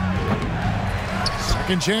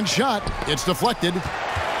 Second chance shot. It's deflected.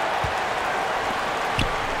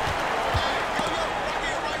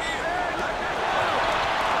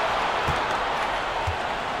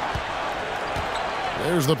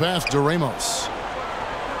 There's the pass to Ramos.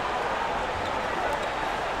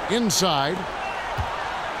 Inside.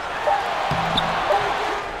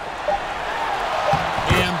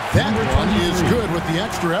 And that one is good with the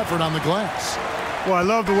extra effort on the glass. Well, I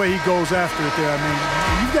love the way he goes after it there. I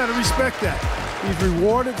mean, you've got to respect that. He's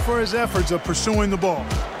rewarded for his efforts of pursuing the ball.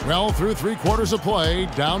 Well, through 3 quarters of play,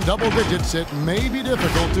 down double digits, it may be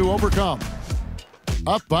difficult to overcome.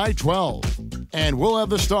 Up by 12. And we'll have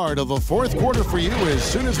the start of the fourth quarter for you as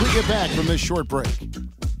soon as we get back from this short break.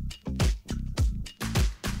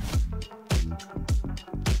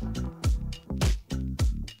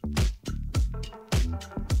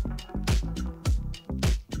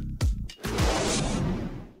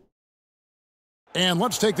 And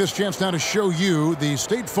let's take this chance now to show you the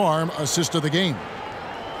State Farm assist of the game.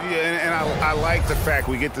 Yeah, and I like the fact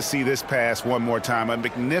we get to see this pass one more time. A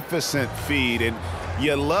magnificent feed. And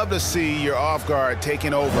You love to see your off guard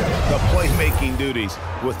taking over the playmaking duties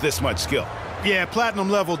with this much skill. Yeah, platinum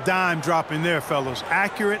level dime dropping there, fellas.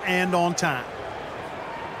 Accurate and on time.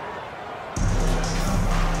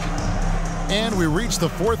 And we reach the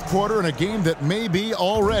fourth quarter in a game that may be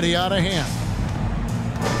already out of hand.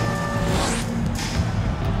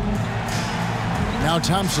 Now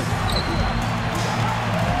Thompson.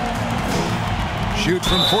 Shoots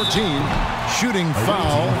from 14. Shooting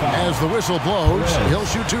foul as the whistle blows. He'll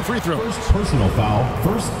shoot 2 free throws. First personal foul,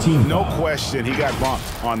 first team No foul. question, he got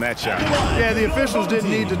bumped on that shot. Yeah, the officials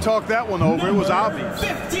didn't need to talk that one over. It was obvious.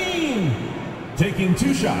 15! Taking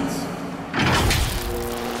 2 shots.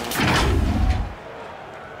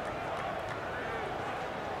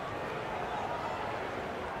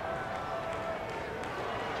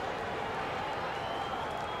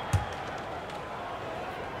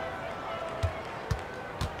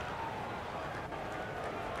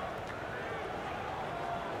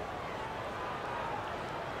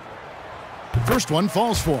 First one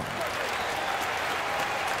falls for him.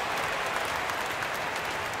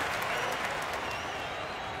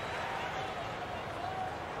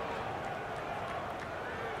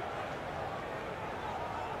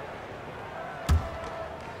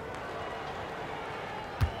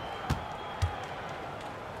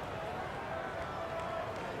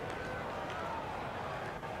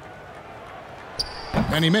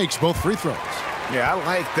 And he makes both free throws. Yeah, I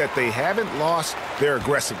like that they haven't lost their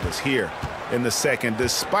aggressiveness here in the second,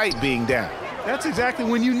 despite being down. That's exactly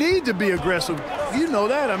when you need to be aggressive. You know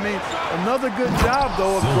that. I mean, another good job,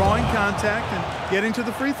 though, of drawing contact and getting to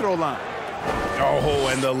the free throw line. Oh,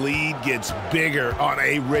 and the lead gets bigger on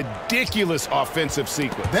a ridiculous offensive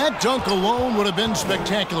sequence. That dunk alone would have been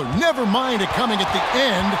spectacular. Never mind it coming at the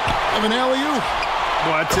end of an alley-oop.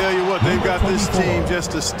 Boy, I tell you what, they've got this team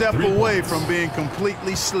just a step away from being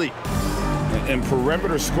completely asleep. In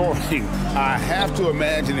perimeter scoring, I have to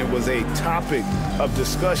imagine it was a topic of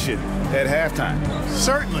discussion at halftime.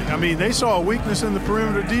 Certainly. I mean, they saw a weakness in the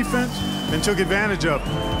perimeter defense and took advantage of it.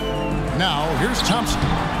 Now, here's Thompson.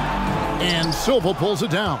 And Silva pulls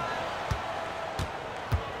it down.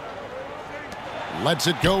 Lets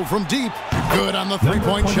it go from deep. Good on the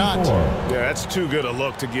three-point shot. Yeah, that's too good a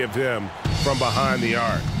look to give him from behind the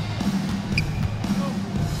arc.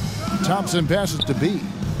 Thompson passes to B.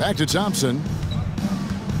 Back to Thompson.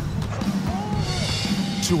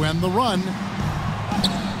 To end the run.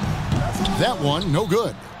 That one, no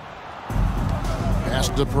good. Pass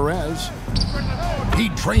to Perez. He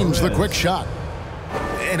drains the quick shot.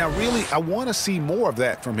 And I want to see more of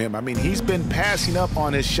that from him. I mean, he's been passing up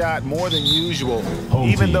on his shot more than usual,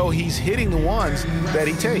 even though he's hitting the ones that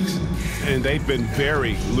he takes. And they've been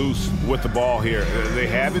very loose with the ball here. They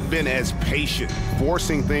haven't been as patient,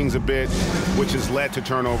 forcing things a bit, which has led to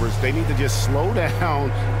turnovers. They need to just slow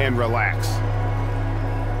down and relax.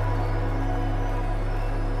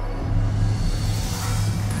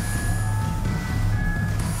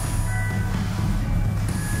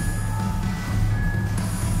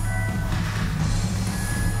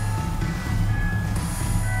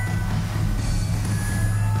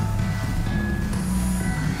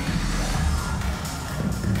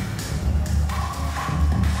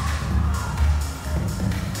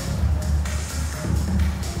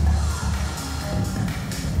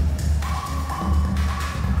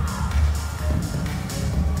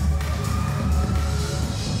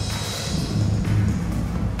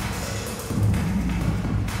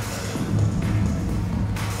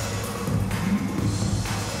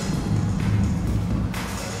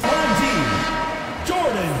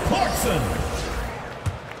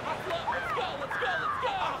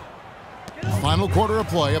 Final quarter of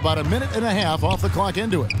play, about a minute and a half off the clock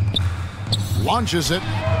into it. Launches it,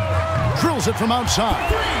 drills it from outside.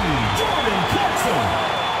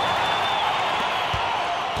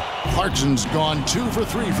 Clarkson's gone 2 for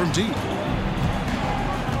 3 from deep.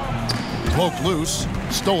 Poked loose,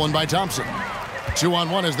 stolen by Thompson.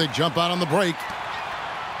 2-on-1 as they jump out on the break.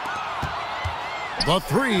 The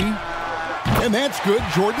three, and that's good.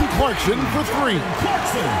 Jordan Clarkson for 3.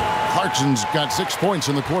 Clarkson's got 6 points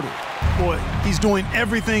in the quarter. Boy, he's doing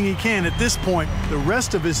everything he can at this point. The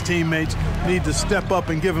rest of his teammates need to step up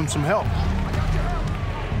and give him some help.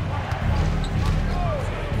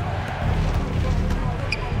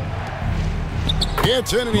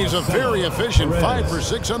 Gets in, and he's a very efficient 5 for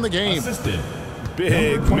 6 on the game.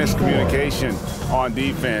 Big miscommunication on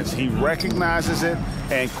defense. He recognizes it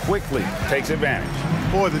and quickly takes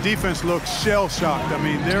advantage. Boy, the defense looks shell-shocked. I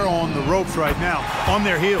mean, they're on the ropes right now, on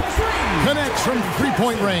their heels. Connects from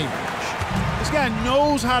three-point range. This guy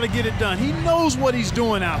knows how to get it done. He knows what he's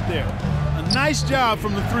doing out there. A nice job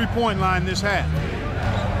from the three-point line this half.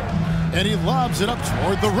 And he lobs it up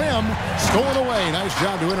toward the rim. Stolen away. Nice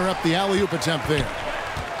job to interrupt the alley-oop attempt there.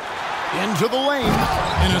 Into the lane.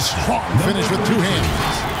 And a strong finish with two hands.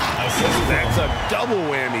 That's a double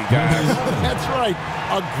whammy, guys. That's right.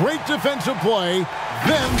 A great defensive play.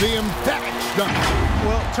 Then the emphatic stunt.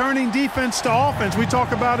 Well, turning defense to offense, we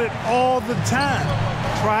talk about it all the time.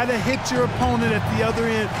 Try to hit your opponent at the other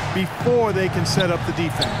end before they can set up the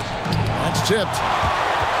defense. That's tipped.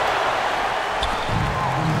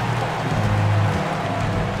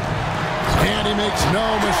 And he makes no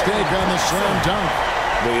mistake on the slam dunk.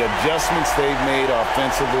 The adjustments they've made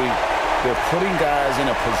offensively, they're putting guys in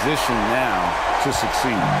a position now to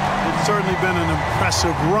succeed. It's certainly been an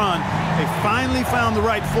impressive run. They finally found the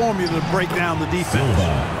right formula to break down the defense.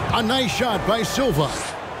 A nice shot by Silva.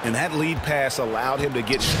 And that lead pass allowed him to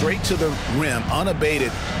get straight to the rim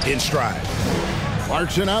unabated in stride.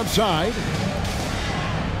 Clarkson outside.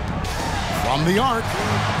 From the arc.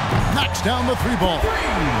 Knocks down the three ball.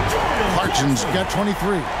 Clarkson's got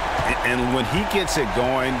 23. And when he gets it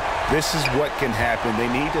going, this is what can happen. They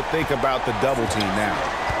need to think about the double team now.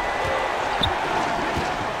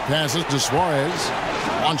 Passes to Suarez.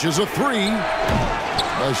 Launches a three.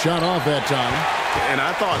 A shot off that time. And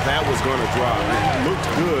I thought that was going to drop. It looked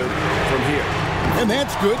good from here. And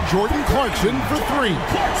that's good. Jordan Clarkson for three.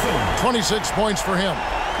 26 points for him.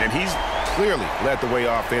 And he's clearly led the way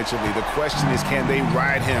offensively. The question is, can they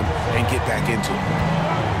ride him and get back into it?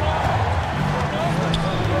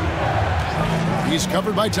 He's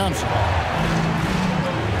covered by Thompson.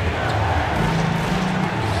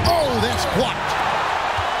 Oh, that's blocked.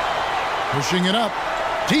 Pushing it up.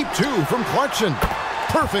 Deep two from Clarkson.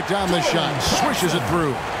 Perfect on the shot. Swishes it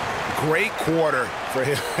through. Great quarter for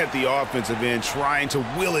him at the offensive end, trying to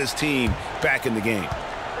will his team back in the game.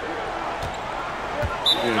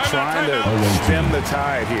 And trying to stem the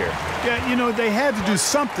tide here. Yeah, you know, they had to do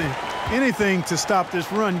something, anything to stop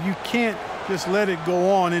this run. You can't just let it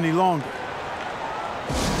go on any longer.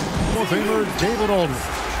 Favor David Aldridge.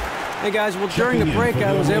 Hey guys, well during the break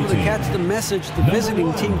I was able to catch the message the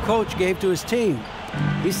visiting team coach gave to his team.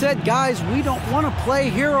 He said, guys, we don't want to play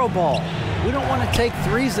hero ball. We don't want to take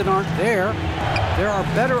threes that aren't there. There are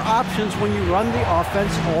better options when you run the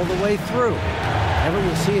offense all the way through. Evan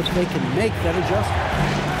will see if they can make that adjustment.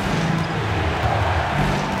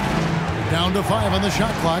 Down to 5 on the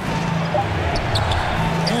shot clock.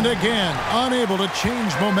 And again, unable to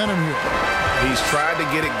change momentum here. He's tried to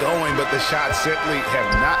get it going, but the shots simply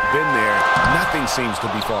have not been there. Nothing seems to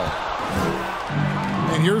be falling.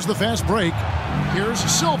 And here's the fast break. Here's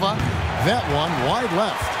Silva. That one wide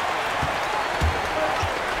left.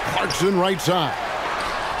 Clarkson right side.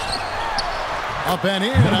 Up and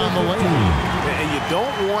in on the lane. And you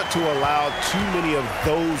don't want to allow too many of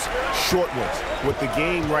those short ones with the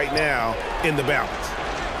game right now in the balance.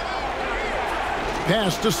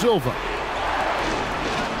 Pass to Silva.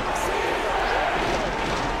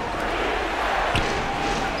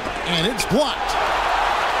 And it's blocked.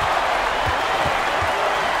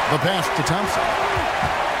 The pass to Thompson.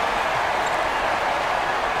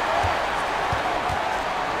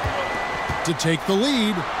 To take the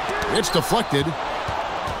lead. It's deflected.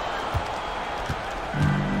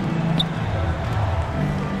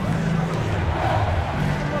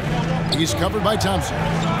 He's covered by Thompson.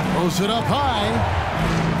 Throws it up high.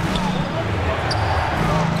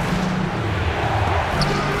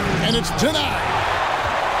 And it's denied.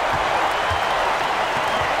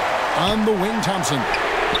 On the wing, Thompson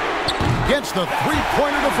gets the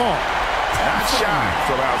three-pointer to fall. Not shy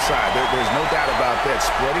from outside. There's no doubt about that.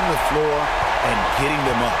 Spreading the floor and getting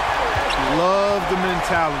them up. Love the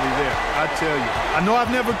mentality there, I tell you. I know I've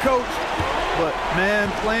never coached, but, man,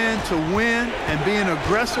 playing to win and being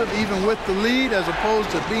aggressive even with the lead as opposed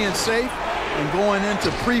to being safe and going into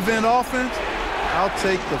prevent offense, I'll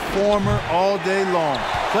take the former all day long.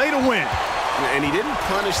 Play to win. And he didn't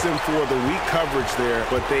punish them for the weak coverage there,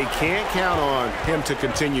 but they can't count on him to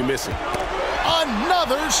continue missing.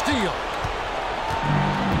 Another steal.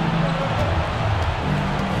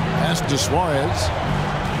 Pass to Suarez.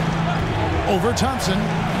 Over Thompson.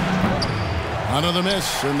 Another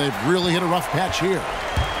miss, and they've really hit a rough patch here.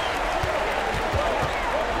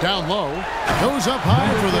 Down low. Goes up high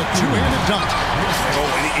for the two-handed dunk. Oh,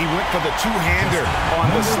 and he went for the two-hander on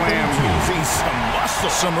the slam. See some muscle.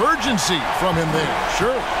 Some urgency from him there.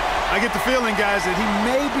 Sure. I get the feeling, guys, that he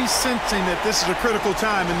may be sensing that this is a critical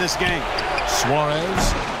time in this game. Suarez.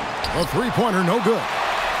 A three-pointer, no good.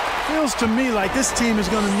 Feels to me like this team is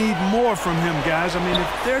going to need more from him, guys. I mean, if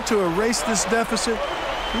they're to erase this deficit,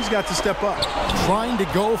 he's got to step up. Trying to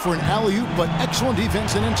go for an alley-oop, but excellent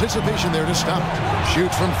defense and anticipation there to stop it.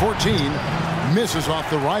 Shoots from 14. Misses off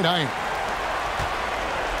the right iron.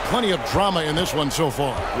 Plenty of drama in this one so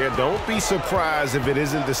far. Yeah, don't be surprised if it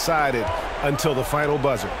isn't decided until the final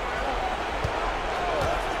buzzer.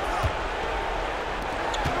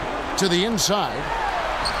 To the inside.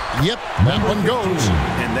 Yep, that one goes.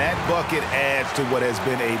 And that bucket adds to what has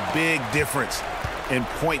been a big difference in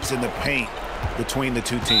points in the paint between the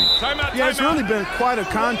two teams. Yeah, it's really been quite a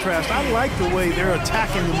contrast. I like the way they're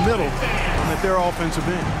attacking the middle at their offensive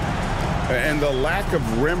end. And the lack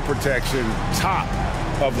of rim protection, top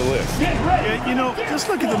of the list. Yeah, you know, just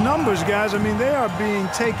look at the numbers, guys. I mean, they are being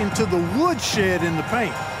taken to the woodshed in the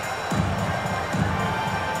paint.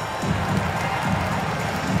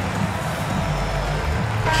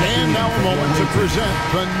 And now a moment to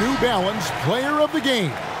present the New Balance Player of the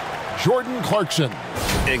Game, Jordan Clarkson.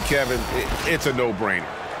 And Kevin, it's a no-brainer.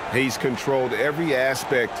 He's controlled every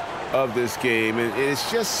aspect of this game, and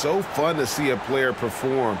it's just so fun to see a player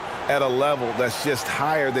perform at a level that's just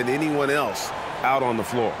higher than anyone else out on the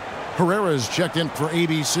floor. Herrera is checked in for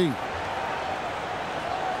ABC.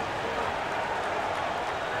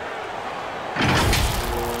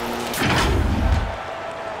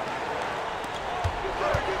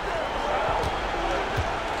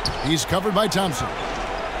 He's covered by Thompson.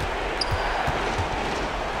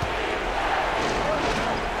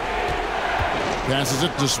 Passes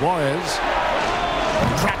it to Suarez.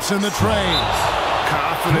 Traps in the tray.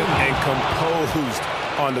 Confident and composed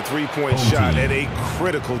on the three-point shot at a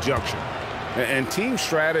critical juncture. And team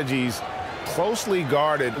strategies closely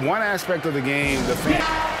guarded. One aspect of the game, the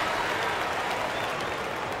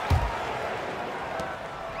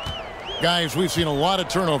Guys, we've seen a lot of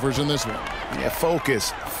turnovers in this one. Yeah,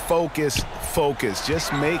 focus, focus, focus.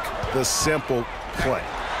 Just make the simple play.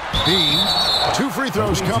 Two free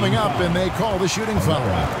throws coming up, and they call the shooting foul.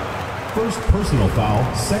 First personal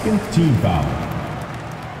foul, second team foul.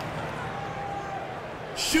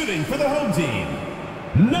 Shooting for the home team,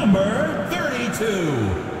 number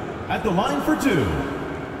 32. At the line for two.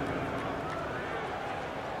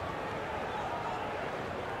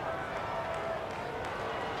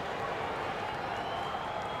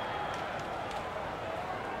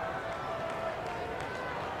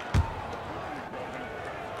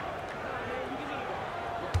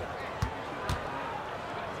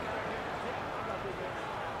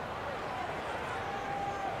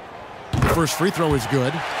 First free throw is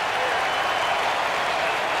good.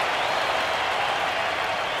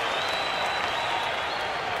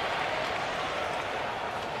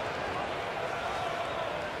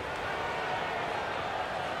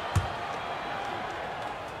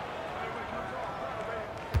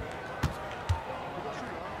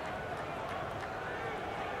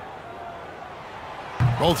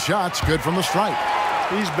 Both shots good from the stripe.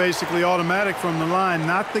 He's basically automatic from the line,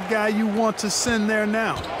 not the guy you want to send there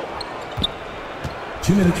now.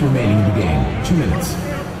 2 minutes remaining in the game. 2 minutes.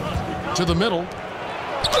 To the middle.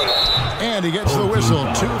 And he gets the whistle.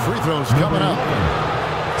 2 free throws coming up.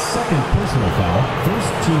 Second personal foul.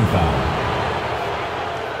 First team foul.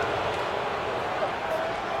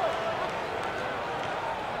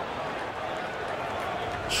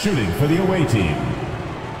 Shooting for the away team.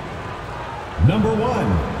 Number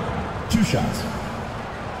 1. 2 shots.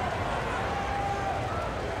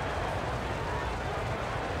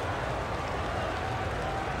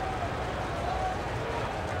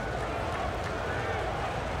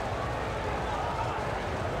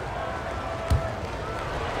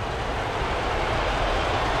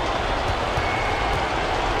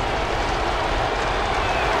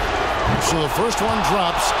 So the first one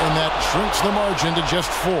drops, and that shrinks the margin to just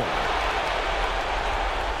 4.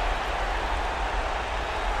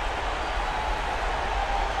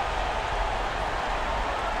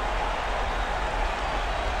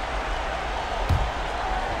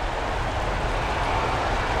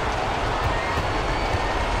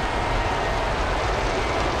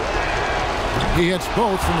 He hits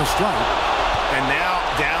both from the stripe. And now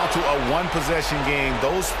down to a one-possession game.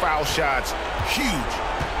 Those foul shots, huge.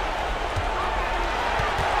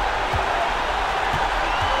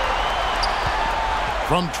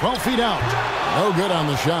 From 12 feet out. No good on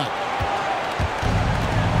the shot.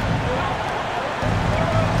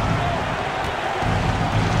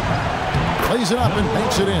 Plays it up and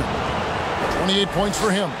banks it in. 28 points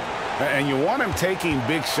for him. And you want him taking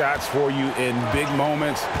big shots for you in big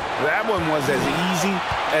moments. That one was as easy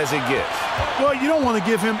as it gets. Well, you don't want to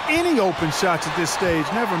give him any open shots at this stage.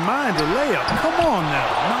 Never mind a layup. Come on now.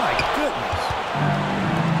 My goodness.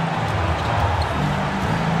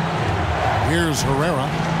 Here's Herrera.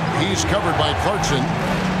 He's covered by Clarkson.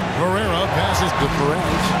 Herrera passes to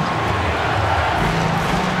Perez.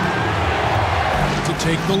 To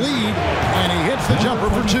take the lead, and he hits the jumper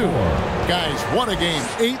for 2. Guys, what a game.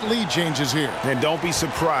 8 lead changes here. And don't be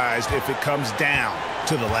surprised if it comes down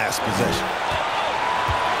to the last possession.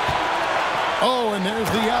 Oh, and there's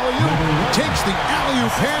the alley-oop. Takes the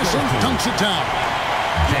alley-oop pass and dunks it down.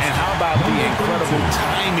 And how about the incredible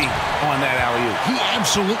timing on that alley-oop? He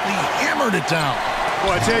absolutely hammered it down.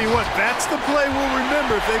 Boy, I tell you what, that's the play we'll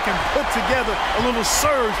remember if they can put together a little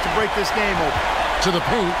surge to break this game open. To the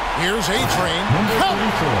paint, here's A-Train.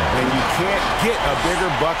 And you can't get a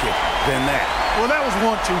bigger bucket than that. Well, that was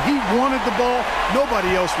 1-2. He wanted the ball.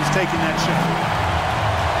 Nobody else was taking that shot.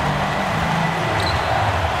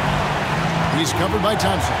 He's covered by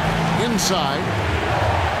Thompson. Inside.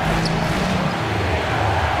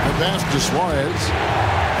 The pass to Suarez.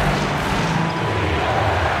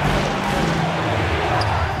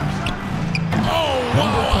 Oh,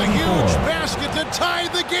 wow, a huge basket to tie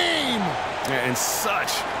the game. And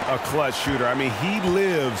such a clutch shooter. I mean, he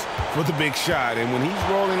lives for the big shot. And when he's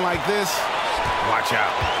rolling like this, watch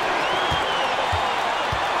out.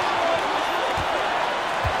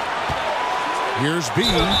 Here's B.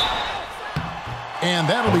 And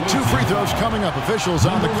that'll be 2 free throws coming up. Officials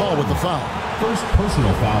on the call with the foul. First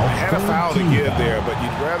personal foul. Had a foul to give there, but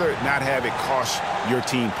you'd rather not have it cost your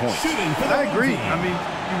team points. I agree. I mean,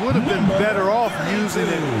 you would have been better off using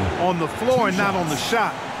it on the floor and not on the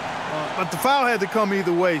shot. But the foul had to come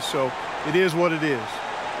either way, so it is what it is.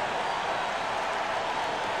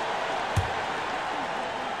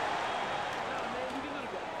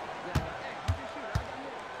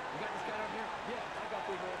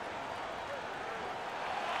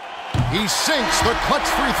 He sinks the clutch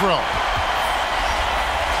free throw.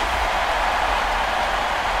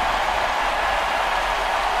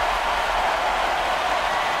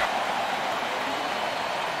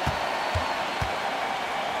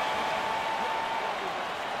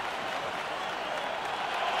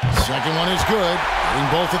 Second one is good. Hitting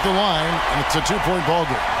both at the line, and it's a 2-point ball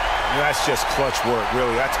game. That's just clutch work,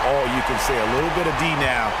 really. That's all you can say. A little bit of D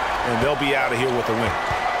now, and they'll be out of here with a win.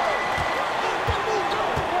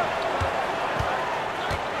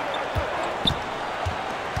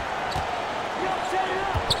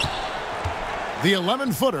 The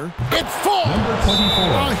 11-footer. It falls.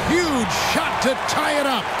 A huge shot to tie it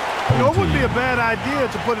up. You know, it wouldn't be a bad idea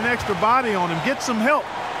to put an extra body on him, get some help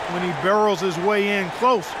when he barrels his way in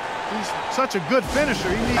close. He's such a good finisher.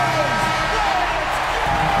 He needs...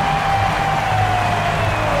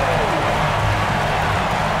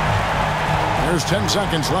 There's 10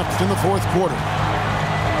 seconds left in the 4th quarter.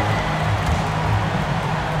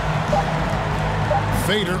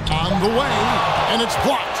 Fader on the way, and it's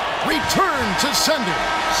blocked. Return to sender.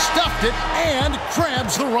 Stuffed it and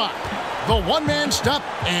grabs the rock. The one-man stop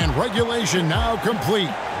and regulation now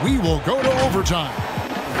complete. We will go to overtime.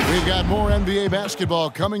 We've got more NBA basketball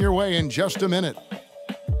coming your way in just a minute.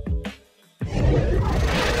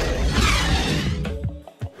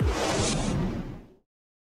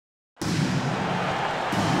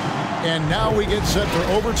 And now we get set for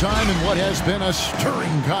overtime in what has been a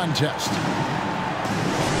stirring contest.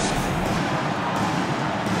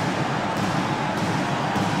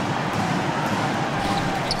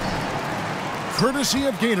 Courtesy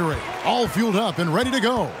of Gatorade, all fueled up and ready to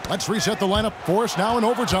go. Let's reset the lineup for us now in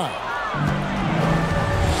overtime.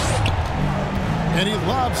 And he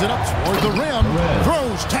lobs it up toward the rim,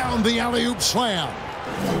 throws down the alley-oop slam.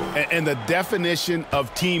 And the definition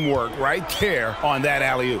of teamwork right there on that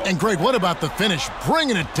alley-oop. And Greg, what about the finish?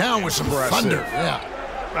 Bringing it down with some thunder. Yeah.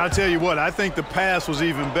 I'll tell you what, I think the pass was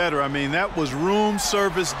even better. I mean, that was room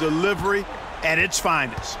service delivery at its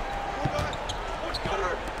finest.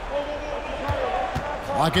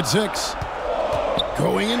 Clock at 6.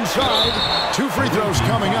 Going inside. 2 free throws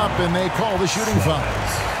coming up, and they call the shooting foul.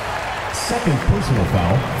 Second personal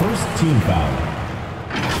foul, first team foul.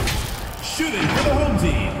 Shooting for the home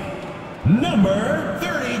team, number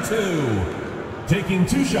 32. Taking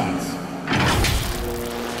 2 shots.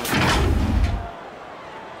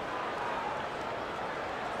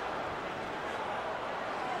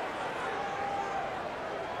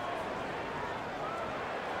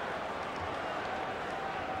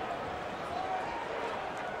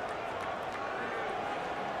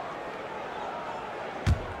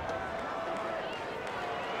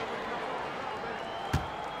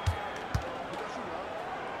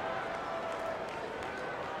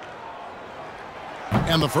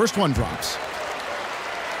 And the first one drops.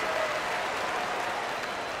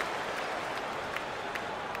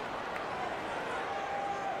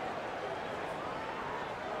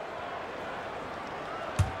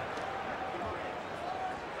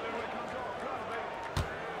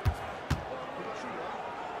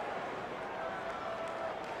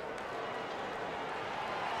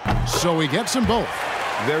 So he gets them both.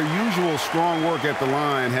 Their usual strong work at the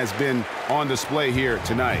line has been on display here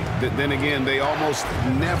tonight. Then again, they almost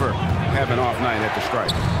never have an off night at the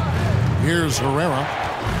stripe. Here's Herrera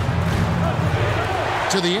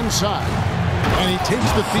to the inside. And he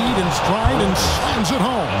takes the feed in stride and slams it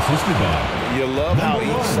home. You love how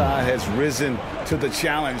each side has risen to the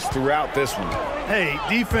challenge throughout this one. Hey,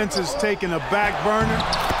 defense is taking a back burner,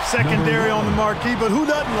 secondary on the marquee, but who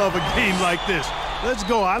doesn't love a game like this? Let's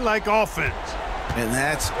go. I like offense. And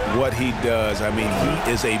that's what he does. I mean,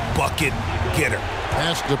 he is a bucket getter.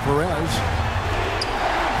 Pass to Perez.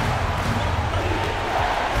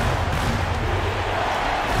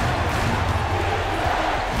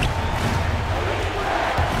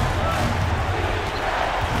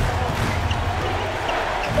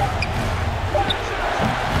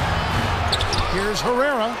 Here's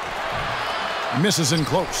Herrera. Misses in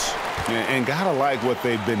close. And gotta like what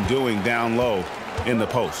they've been doing down low in the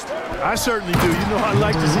post. I certainly do. You know, I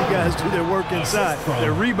like to see guys do their work inside.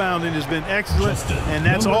 Their rebounding has been excellent, and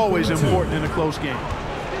that's always important in a close game.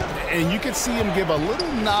 And you can see him give a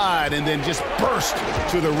little nod and then just burst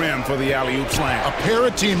to the rim for the alley-oop slam. A pair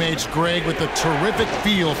of teammates, Greg, with a terrific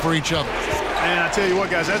feel for each other. And I tell you what,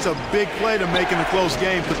 guys, that's a big play to make in a close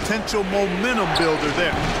game. Potential momentum builder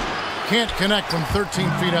there. Can't connect from 13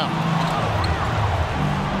 feet out.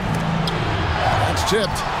 That's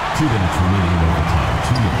tipped. 2 minutes remaining in overtime.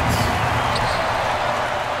 2 minutes.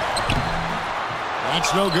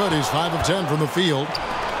 That's no good. He's 5 of 10 from the field.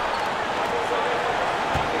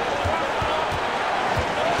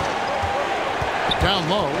 Down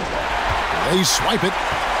low. They swipe it.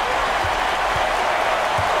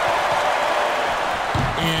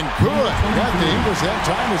 And good. Got the English that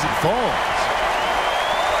time as it falls.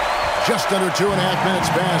 Just under 2.5 minutes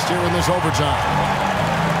passed here in this overtime.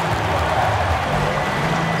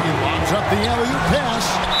 He lobs up the alley-oop pass,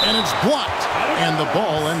 and it's blocked. And the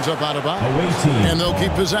ball ends up out of bounds. And they'll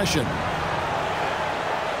keep possession.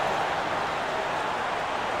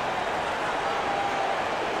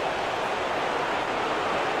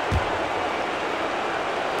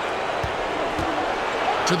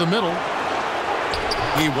 To the middle.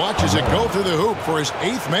 He watches it go through the hoop for his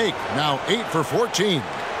 8th make. Now 8 for 14.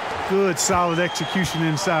 Good, solid execution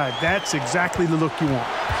inside. That's exactly the look you want.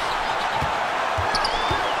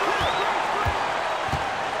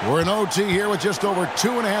 We're in OT here with just over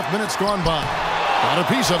 2.5 minutes gone by. Got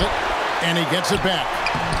a piece of it, and he gets it back.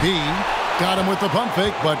 B got him with the pump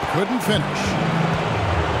fake, but couldn't finish.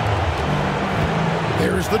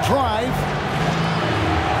 There's the drive.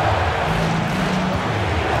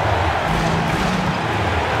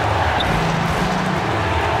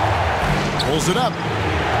 Pulls it up.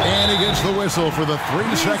 And he gets the whistle for the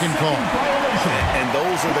 3-second call. And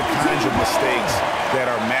those are the kinds of mistakes that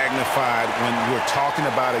are magnified when we're talking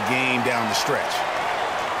about a game down the stretch.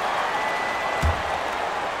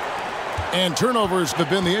 And turnovers have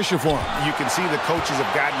been the issue for him. You can see the coaches have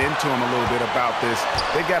gotten into him a little bit about this.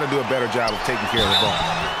 They've got to do a better job of taking care of the ball.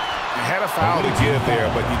 You had a foul to give there,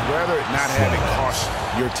 but you'd rather not have it cost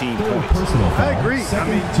your team points. I agree. I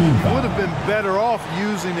mean, you would have been better off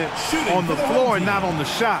using it on the floor and not on the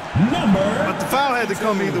shot. But the foul had to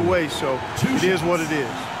come either way, so it is what it is.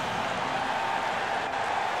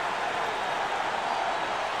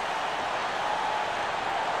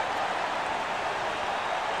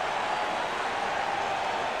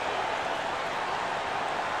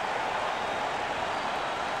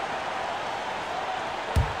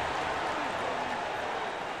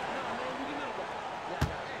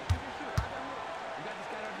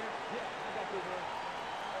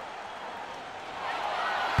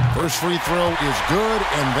 First free throw is good,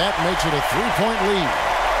 and that makes it a 3-point lead.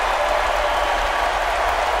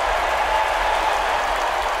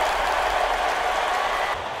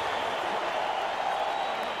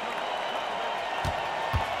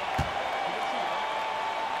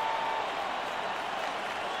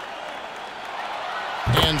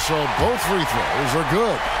 And so both free throws are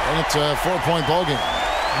good, and it's a 4-point ball game.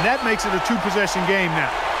 And that makes it a 2-possession game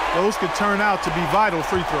now. Those could turn out to be vital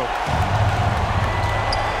free throws.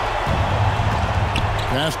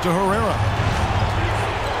 Pass to Herrera.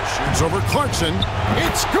 Shoots over Clarkson.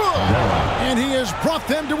 It's good! And he has brought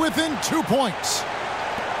them to within 2 points.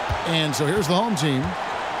 And so here's the home team.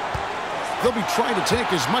 They'll be trying to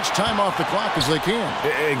take as much time off the clock as they can.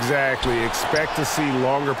 Exactly. Expect to see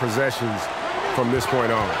longer possessions from this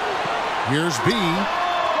point on. Here's B.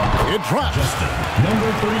 It drops.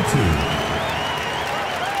 Number 32.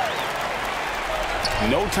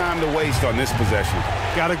 No time to waste on this possession.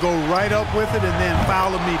 Got to go right up with it and then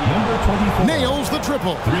foul immediately. Number 24. Nails the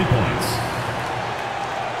triple. 3 points.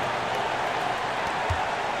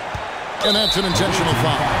 And that's an intentional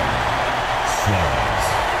foul. Slides.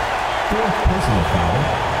 Fourth personal foul.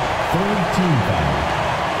 Third team foul.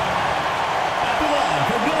 At the line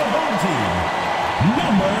for your home team,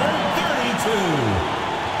 number 32.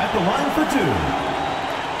 At the line for 2.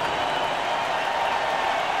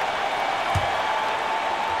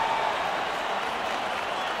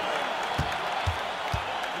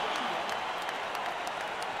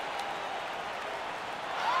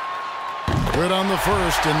 Good on the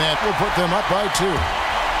first, and that will put them up by 2.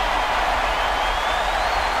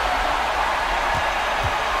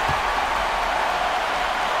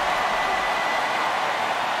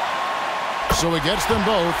 So he gets them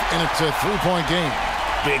both, and it's a 3-point game.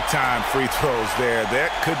 Big-time free throws there.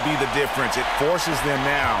 That could be the difference. It forces them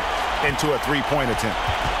now into a 3-point attempt.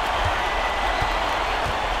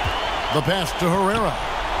 The pass to Herrera.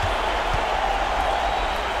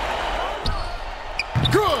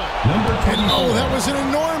 Good! And oh, that was an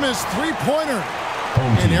enormous 3-pointer.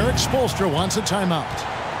 And Eric Spoelstra wants a timeout.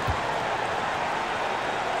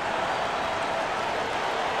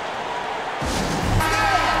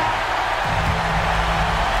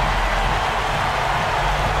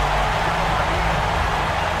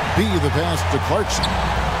 The pass to Clarkson.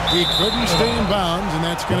 He couldn't stay in bounds, and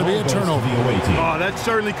that's going to be a turnover. Oh, that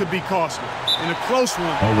certainly could be costly. In a close one,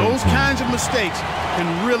 those kinds of mistakes can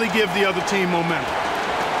really give the other team momentum.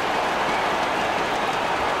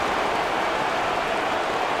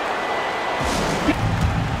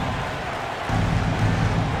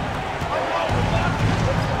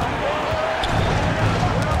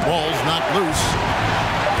 Ball's not loose.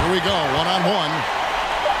 Here we go, one-on-one.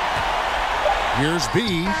 Here's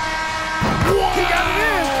B. He got it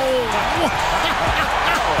in.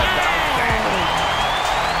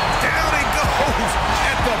 Down it goes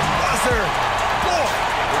at the buzzer. Boy,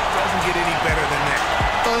 it doesn't get any better than that.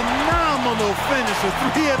 Phenomenal finish. A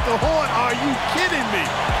 3 at the horn. Are you kidding me?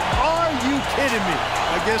 Are you kidding me?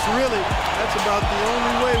 I guess really that's about the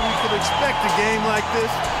only way we could expect a game like this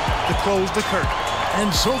to close the curtain. And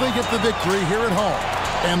so they get the victory here at home.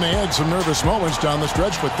 And they had some nervous moments down the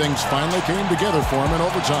stretch, but things finally came together for them in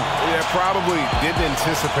overtime. Yeah, probably didn't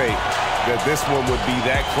anticipate that this one would be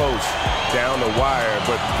that close down the wire,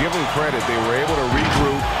 but give them credit. They were able to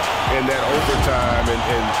regroup in that overtime,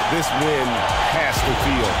 and this win has to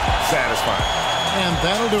feel satisfying. And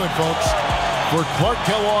that'll do it, folks. For Clark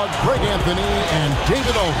Kellogg, Greg Anthony, and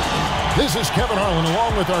David Owen, this is Kevin Harlan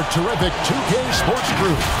along with our terrific 2K Sports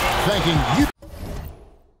crew, thanking you